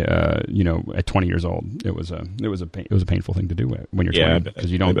 At 20 years old, it was a painful thing to do when you're 20 because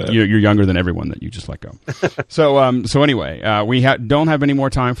you're younger than everyone that you just let go. So anyway, we don't have any more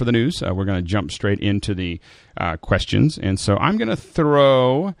time for the news. We're going to jump straight into the questions, and so I'm going to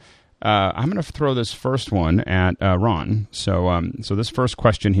throw this first one at Ron. So this first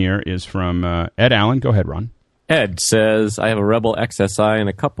question here is from Ed Allen. Go ahead, Ron. Ed says, I have a Rebel XSI and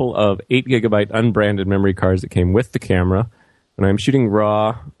a couple of 8 gigabyte unbranded memory cards that came with the camera. When I'm shooting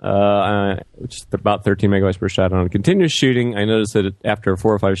RAW, which is about 13 megabytes per shot on continuous shooting, I notice that after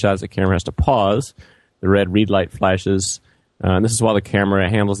 4 or 5 shots, the camera has to pause. The red read light flashes. And this is while the camera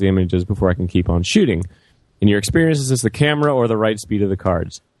handles the images before I can keep on shooting. In your experience, is this the camera or the write speed of the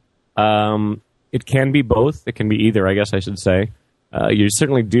cards? It can be both. It can be either, I guess I should say. You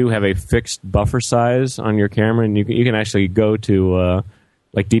certainly do have a fixed buffer size on your camera, and you can actually go to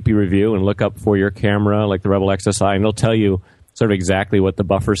like DP Review and look up for your camera, like the Rebel XSI, and it'll tell you sort of exactly what the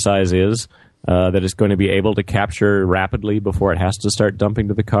buffer size is that it's going to be able to capture rapidly before it has to start dumping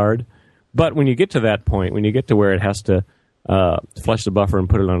to the card. But when you get to that point, when you get to where it has to flush the buffer and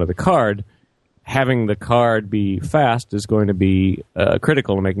put it onto the card, having the card be fast is going to be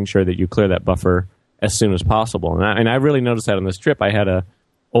critical to making sure that you clear that buffer as soon as possible. And I really noticed that on this trip. I had an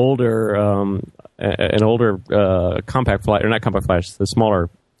older compact flash, or not compact flash, the smaller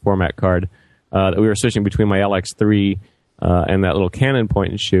format card that we were switching between my LX3 and that little Canon point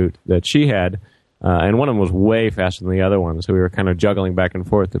and shoot that she had. And one of them was way faster than the other one, so we were kind of juggling back and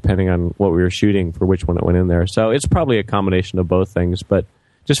forth depending on what we were shooting for which one it went in there. So it's probably a combination of both things, but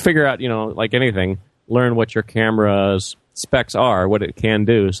just figure out, like anything, learn what your camera's specs are, what it can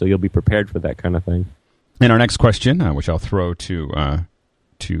do, so you'll be prepared for that kind of thing. And our next question, which I'll throw to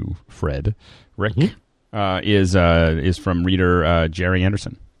Fred, Rick, is from reader Jerry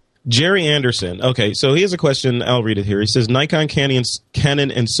Anderson. Jerry Anderson. Okay, so he has a question. I'll read it here. He says, Nikon,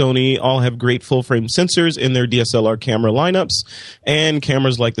 Canon, and Sony all have great full-frame sensors in their DSLR camera lineups, and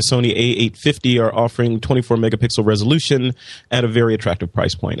cameras like the Sony A850 are offering 24-megapixel resolution at a very attractive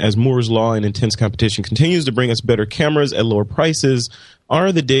price point. As Moore's Law and intense competition continues to bring us better cameras at lower prices,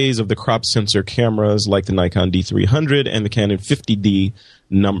 are the days of the crop sensor cameras like the Nikon D300 and the Canon 50D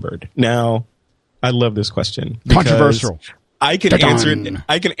numbered? Now, I love this question. Controversial. I can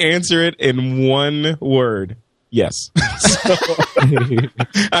answer it in one word. Yes. So,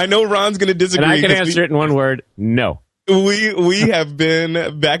 I know Ron's going to disagree. And I can answer it in one word. No. We have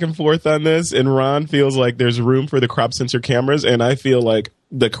been back and forth on this, and Ron feels like there's room for the crop sensor cameras, and I feel like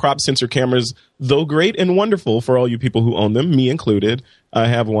the crop sensor cameras, though great and wonderful for all you people who own them, me included, I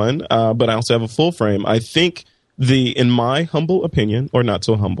have one, but I also have a full frame. I think in my humble opinion, or not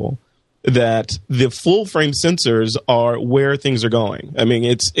so humble, that the full frame sensors are where things are going. I mean,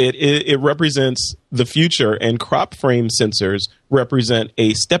 it represents the future, and crop frame sensors represent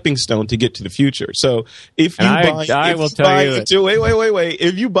a stepping stone to get to the future. So if you if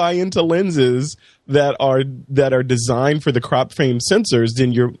you buy into lenses that are designed for the crop frame sensors,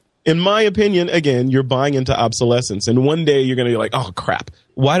 then you're, in my opinion, again, you're buying into obsolescence. And one day you're going to be like, oh crap,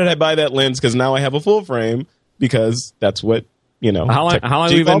 why did I buy that lens? Because now I have a full frame, because that's what, How long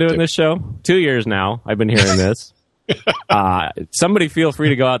have we been doing this show? 2 years now. I've been hearing this. Somebody feel free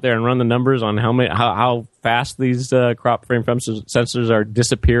to go out there and run the numbers on how fast these crop frame sensors are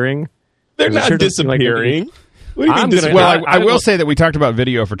disappearing. They're not disappearing. What do you mean? I will say that we talked about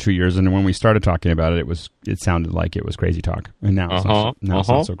video for 2 years, and when we started talking about it, it sounded like it was crazy talk, and now it's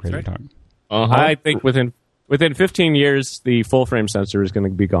not so crazy talk. I think within 15 years, the full frame sensor is going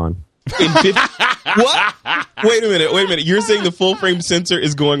to be gone. What? Wait a minute. You're saying the full frame sensor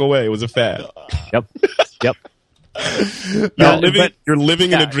is going away? It was a fad. Yep. You're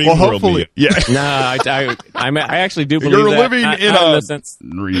living in a dream world. Hopefully, yeah. No, I actually do believe you're that. living Not in the a sense.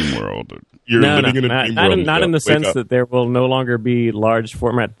 Dream world. You're living in a dream world. Not in the sense that there will no longer be large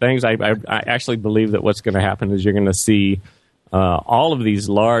format things. I actually believe that what's going to happen is you're going to see all of these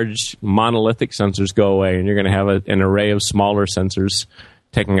large monolithic sensors go away, and you're going to have an array of smaller sensors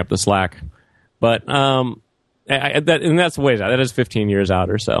taking up the slack. But that's ways out. That is 15 years out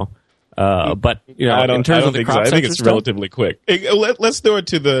or so. But in terms of the crop sensor, I think it's relatively quick. Let's throw it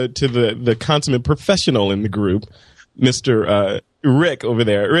to the consummate professional in the group, Mr. Rick over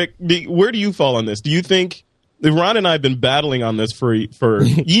there. Rick, where do you fall on this? Do you think Ron and I have been battling on this for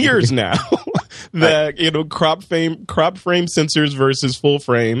years now? That crop frame sensors versus full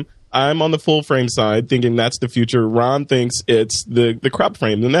frame. I'm on the full frame side, thinking that's the future. Ron thinks it's the crop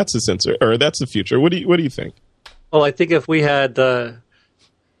frame, and that's the sensor, or that's the future. What do you think? Well, I think if we had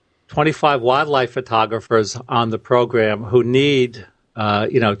 25 wildlife photographers on the program who need,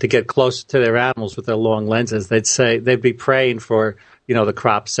 to get closer to their animals with their long lenses, they'd be praying for, the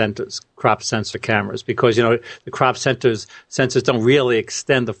crop sensor cameras, because, the crop sensors don't really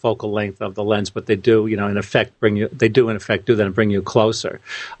extend the focal length of the lens, but they do, in effect do that and bring you closer.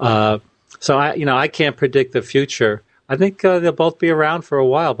 So I can't predict the future. I think they'll both be around for a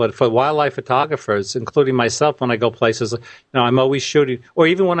while, but for wildlife photographers, including myself, when I go places, I'm always shooting, or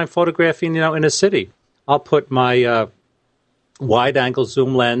even when I'm photographing, in a city, I'll put my wide-angle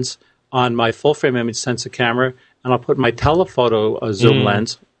zoom lens on my full-frame image sensor camera, and I'll put my telephoto zoom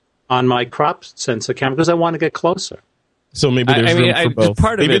lens on my crop sensor camera because I want to get closer. So maybe there's room for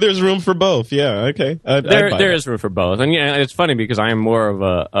both. Maybe there's room for both. Yeah, okay. There is room for both, and it's funny because I am more of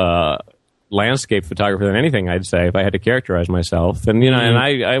a landscape photographer than anything, I'd say, if I had to characterize myself. And and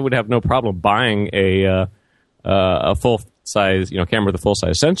I would have no problem buying a full size camera with a full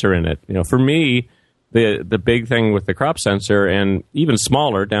size sensor in it. For me, the big thing with the crop sensor, and even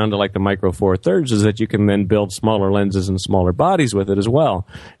smaller down to like the micro four thirds, is that you can then build smaller lenses and smaller bodies with it as well.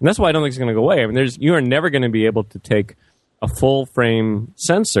 And that's why I don't think it's going to go away. I mean, you are never going to be able to take a full frame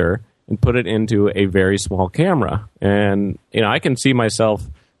sensor and put it into a very small camera. And I can see myself.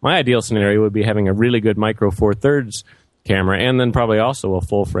 My ideal scenario would be having a really good micro four thirds camera, and then probably also a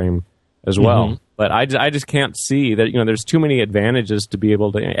full frame as well. Mm-hmm. But I just can't see that. There's too many advantages to be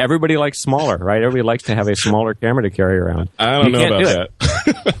able to. Everybody likes smaller, right? Everybody likes to have a smaller camera to carry around. I don't know about that.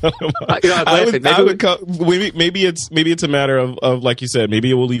 Maybe it's a matter of like you said. Maybe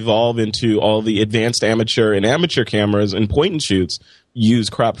it will evolve into all the advanced amateur cameras and point and shoots use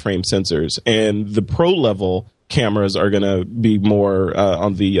crop frame sensors, and the pro level cameras are going to be more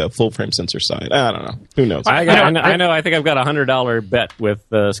on the full frame sensor side. I don't know. Who knows? I know. I think I've got a $100 bet with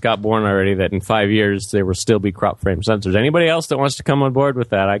Scott Bourne already that in 5 years there will still be crop frame sensors. Anybody else that wants to come on board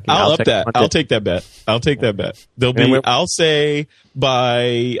with that? I'll take that bet. There'll be. I'll say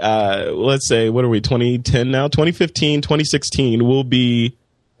by let's say, what are we? 2010 now? 2015, 2016 will be.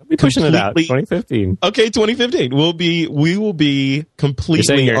 Pushing it out. 2015. Okay, 2015. We will be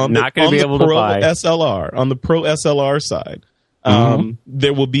completely on the Pro SLR side.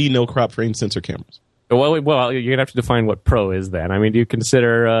 There will be no crop frame sensor cameras. Well, you're gonna have to define what pro is then. I mean, do you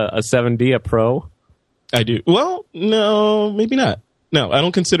consider a 7D a pro? I do. Well, no, maybe not. No, I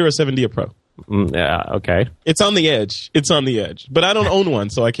don't consider a 7D a pro. Yeah. Okay. It's on the edge. But I don't own one,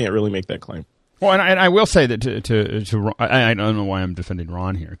 so I can't really make that claim. Well, and I will say that to I don't know why I'm defending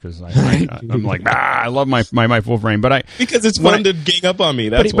Ron here, because I'm like, I love my full frame, but because it's fun to gang up on me.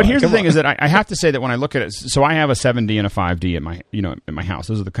 That's but here's the thing: is that I have to say that when I look at it, so I have a 7D and a 5D at my house.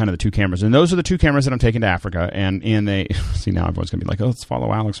 Those are the two cameras, and those are the two cameras that I'm taking to Africa. And they see, now everyone's gonna be like, let's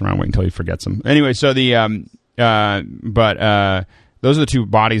follow Alex around, wait until he forgets them. Anyway, so those are the two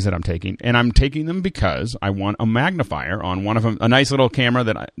bodies that I'm taking, and I'm taking them because I want a magnifier on one of them, a nice little camera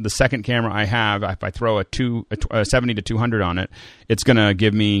the second camera I have, if I throw a 70 to 200 on it, it's going to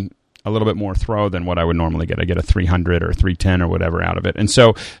give me a little bit more throw than what I would normally get. I get a 300 or 310 or whatever out of it. And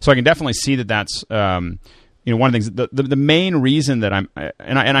so I can definitely see that's one of the things, the main reason that I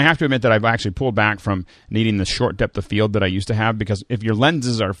have to admit that I've actually pulled back from needing the short depth of field that I used to have, because if your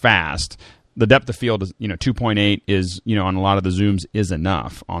lenses are fast, the depth of field is 2.8 is on a lot of the zooms is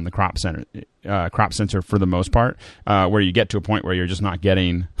enough on the crop sensor for the most part, where you get to a point where you're just not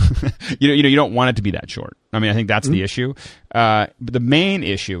getting you don't want it to be that short. I mean, I think that's the issue. But the main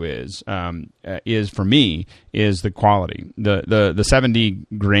issue is for me is the quality. The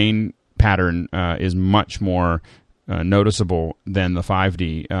 7D grain pattern is much more noticeable than the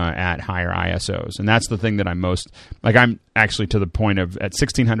 5D at higher ISOs, and that's the thing that I'm most like. I'm actually to the point of at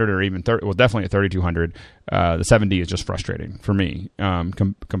 1600 or even definitely at 3200. The 7D is just frustrating for me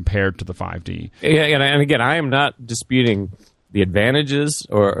compared to the 5D. Yeah, and again, I am not disputing the advantages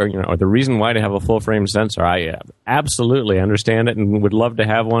or the reason why to have a full frame sensor. I absolutely understand it and would love to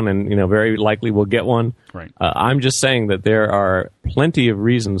have one, and very likely will get one. Right. I'm just saying that there are plenty of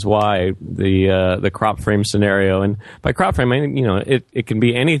reasons why the crop frame scenario, and by crop frame, I mean, it can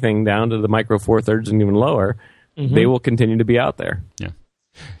be anything down to the micro four thirds and even lower. Mm-hmm. They will continue to be out there. Yeah.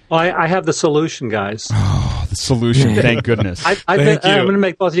 Well, I have the solution, guys. Oh, the solution! Thank goodness. I'm going to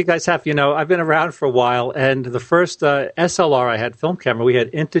make both of you guys happy. I've been around for a while, and the first SLR I had, film camera, we had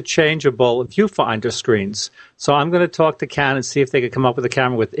interchangeable viewfinder screens. So I'm going to talk to Canon and see if they could come up with a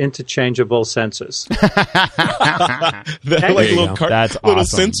camera with interchangeable sensors. That's little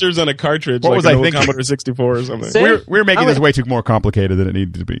awesome. Sensors on a cartridge. What was I thinking? Commodore 64 or something. See? We're making this way too more complicated than it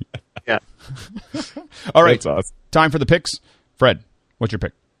needed to be. Yeah. All right. That's awesome. Time for the picks. Fred, what's your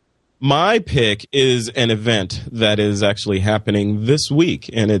pick? My pick is an event that is actually happening this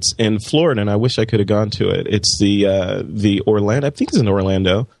week, and it's in Florida, and I wish I could have gone to it. It's the Orlando, I think it's in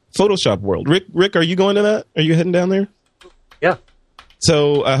Orlando, Photoshop World. Rick, are you going to that? Are you heading down there? Yeah.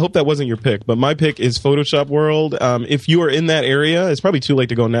 So I hope that wasn't your pick, but my pick is Photoshop World. If you are in that area, it's probably too late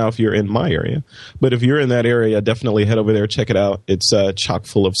to go now if you're in my area, but if you're in that area, definitely head over there, check it out. It's chock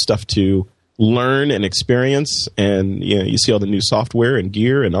full of stuff to learn and experience, and you see all the new software and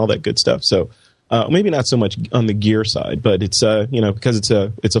gear and all that good stuff. So maybe not so much on the gear side, but it's because it's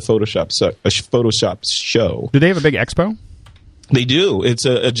a Photoshop show. Do they have a big expo? They do. It's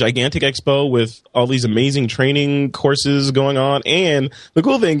a gigantic expo with all these amazing training courses going on. And the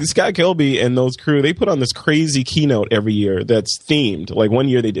cool thing, Scott Kelby and those crew, they put on this crazy keynote every year that's themed. Like one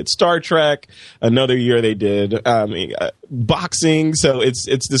year they did Star Trek, another year they did boxing. So it's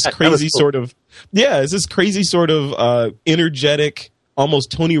this crazy sort of, it's this crazy sort of energetic,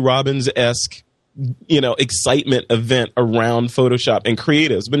 almost Tony Robbins-esque excitement event around Photoshop and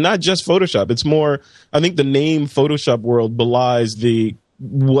creatives, but not just Photoshop. It's more, I think the name Photoshop World belies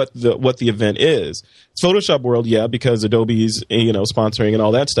what the event is. It's Photoshop World, because Adobe's sponsoring and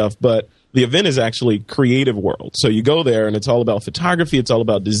all that stuff, but the event is actually Creative World. So you go there and it's all about photography, it's all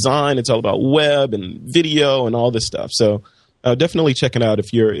about design, it's all about web and video and all this stuff. So definitely check it out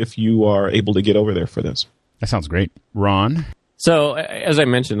if you are able to get over there for this. That sounds great. Ron? So, as I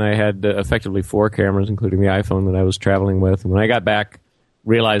mentioned, I had effectively 4 cameras, including the iPhone that I was traveling with. And when I got back,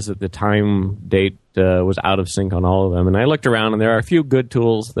 realized that the time date was out of sync on all of them. And I looked around, and there are a few good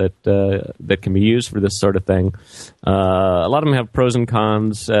tools that can be used for this sort of thing. A lot of them have pros and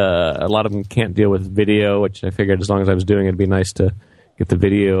cons. A lot of them can't deal with video, which I figured as long as I was doing it, it'd be nice to get the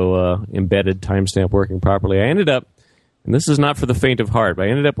video embedded timestamp working properly. I ended up, and this is not for the faint of heart, but I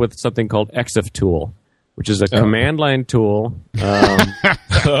ended up with something called EXIF Tool, which is a command line tool.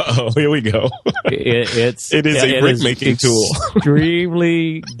 Here we go. It is a brick-making tool.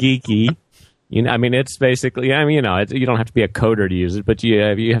 Extremely geeky. It's basically, you don't have to be a coder to use it, but you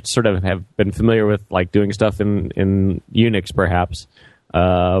have to sort of have been familiar with like doing stuff in Unix, perhaps.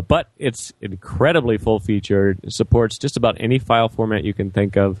 But it's incredibly full-featured. It supports just about any file format you can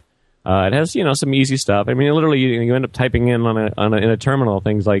think of. It has, some easy stuff. Literally, you end up typing in in a terminal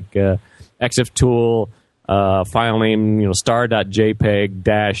things like EXIF Tool. File name, star.jpg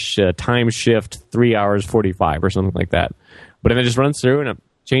dash time shift 3 hours 45 or something like that. But then it just runs through and it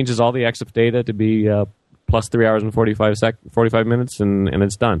changes all the EXIF data to be plus 3 hours and 45 minutes, and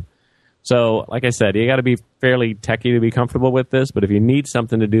it's done. So, like I said, you got to be fairly techy to be comfortable with this. But if you need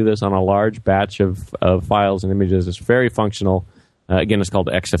something to do this on a large batch of files and images, it's very functional. Again, it's called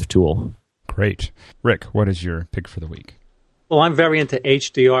EXIF Tool. Great. Rick, what is your pick for the week? Well, I'm very into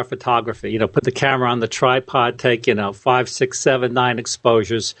HDR photography. Put the camera on the tripod, take, 5, 6, 7, 9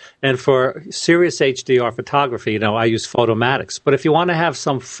 exposures. And for serious HDR photography, I use Photomatics. But if you want to have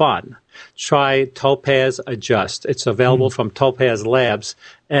some fun, try Topaz Adjust. It's available from Topaz Labs.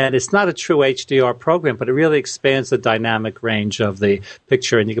 And it's not a true HDR program, but it really expands the dynamic range of the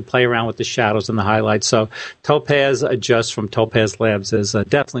picture. And you can play around with the shadows and the highlights. So Topaz Adjust from Topaz Labs is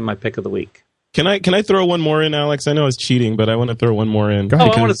definitely my pick of the week. Can I throw one more in, Alex? I know it's cheating, but I want to throw one more in. I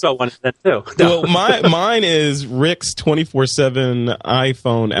want to throw one in too. No. Well, mine is Rick's 24/7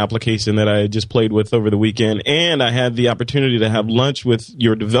 iPhone application that I just played with over the weekend, and I had the opportunity to have lunch with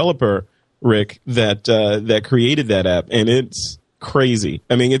your developer, Rick, that created that app, and it's crazy.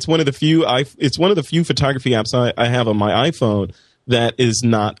 It's one of the few photography apps I have on my iPhone that is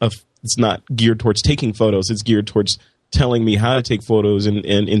it's not geared towards taking photos. It's geared towards telling me how to take photos and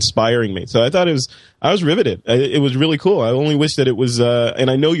inspiring me. So I was riveted. It was really cool. I only wish that it was, and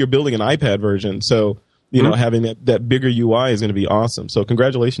I know you're building an iPad version, so having that bigger UI is going to be awesome. So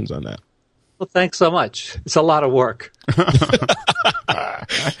congratulations on that. Well, thanks so much. It's a lot of work.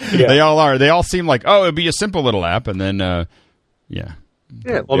 They all are. They all seem like, it'd be a simple little app, and then, yeah.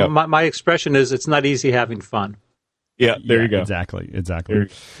 Yeah, well, my expression is it's not easy having fun. Yeah, there you go. Exactly.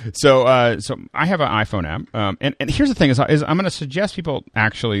 So I have an iPhone app, and here's the thing: is I'm going to suggest people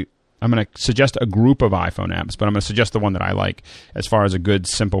actually. I'm going to suggest a group of iPhone apps, but I'm going to suggest the one that I like as far as a good,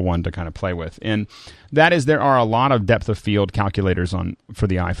 simple one to kind of play with. And that is, there are a lot of depth of field calculators for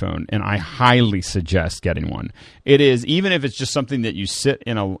the iPhone, and I highly suggest getting one. It is, even if it's just something that you sit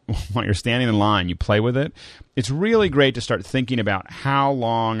while you're standing in line, you play with it. It's really great to start thinking about how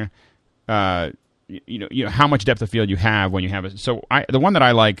long, how much depth of field you have when you have it. So the one that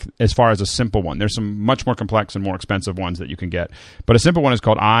I like as far as a simple one, there's some much more complex and more expensive ones that you can get, but a simple one is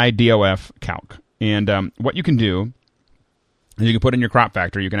called IDOF Calc. And what you can do is you can put in your crop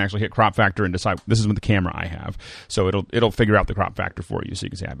factor. You can actually hit crop factor and decide, this is with the camera I have. So it'll figure out the crop factor for you. So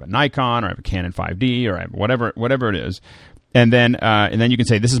you can say I have a Nikon, or I have a Canon 5D, or I have whatever it is. And then you can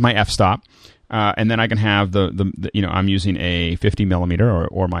say, this is my f-stop. And then I can have I'm using a 50 millimeter,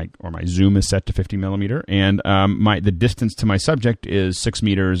 or my zoom is set to 50 millimeter, and the distance to my subject is 6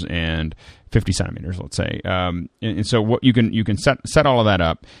 meters and 50 centimeters, let's say. And so what you can set all of that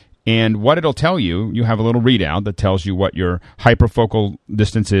up, and what it'll tell you have a little readout that tells you what your hyperfocal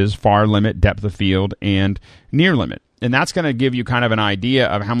distance is, far limit, depth of field, and near limit. And that's going to give you kind of an idea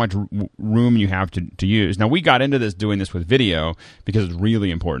of how much room you have to use. Now, we got into doing this with video because it's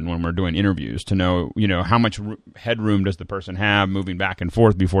really important when we're doing interviews to know, how much headroom does the person have moving back and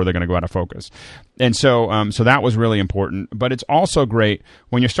forth before they're going to go out of focus. And so that was really important. But it's also great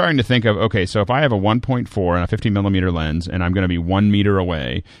when you're starting to think of, okay, so if I have a 1.4 and a 50 millimeter lens and I'm going to be 1 meter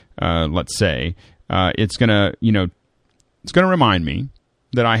away, let's say, it's going to remind me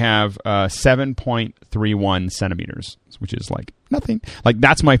that I have 7.31 centimeters, which is like nothing. Like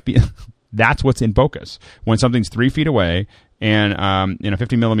that's what's in focus when something's 3 feet away and in a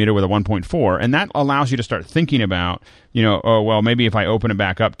 50 millimeter with a 1.4, and that allows you to start thinking about, maybe if I open it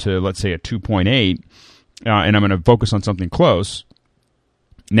back up to, let's say, a 2.8, and I'm going to focus on something close.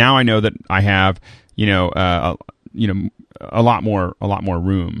 Now I know that I have a lot more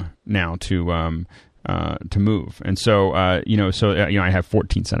room now to move. And so, I have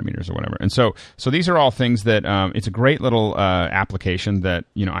 14 centimeters or whatever. And so these are all things that, it's a great little, application that,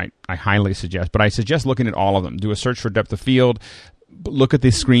 I highly suggest, but I suggest looking at all of them. Do a search for depth of field, look at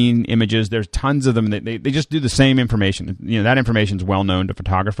the screen images. There's tons of them. They just do the same information. That information is well known to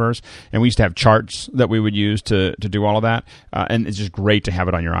photographers, and we used to have charts that we would use to do all of that. And it's just great to have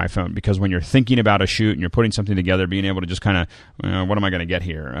it on your iPhone, because when you're thinking about a shoot and you're putting something together, being able to just kind of, what am I going to get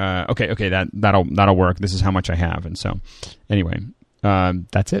here? Okay, that'll work. This is how much I have. And so, anyway,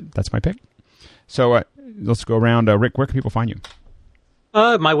 that's it. That's my pick. So let's go around. Rick, where can people find you?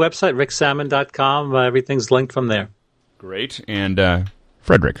 My website, ricksalmon.com. Everything's linked from there. Great. And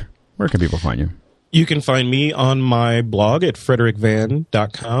Frederick, where can people find you? You can find me on my blog at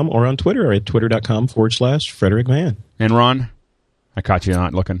frederickvan.com or on Twitter at twitter.com/FrederickVan. And Ron, I caught you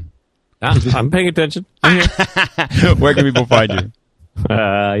not looking. I'm paying attention. Where can people find you?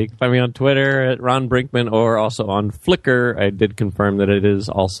 You can find me on Twitter at Ron Brinkman, or also on Flickr. I did confirm that it is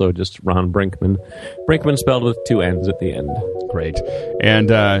also just Ron Brinkman. Brinkman spelled with 2 N's at the end. Great. And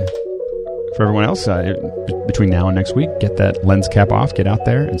for everyone else, between now and next week, get that lens cap off, get out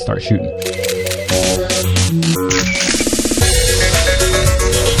there, and start shooting.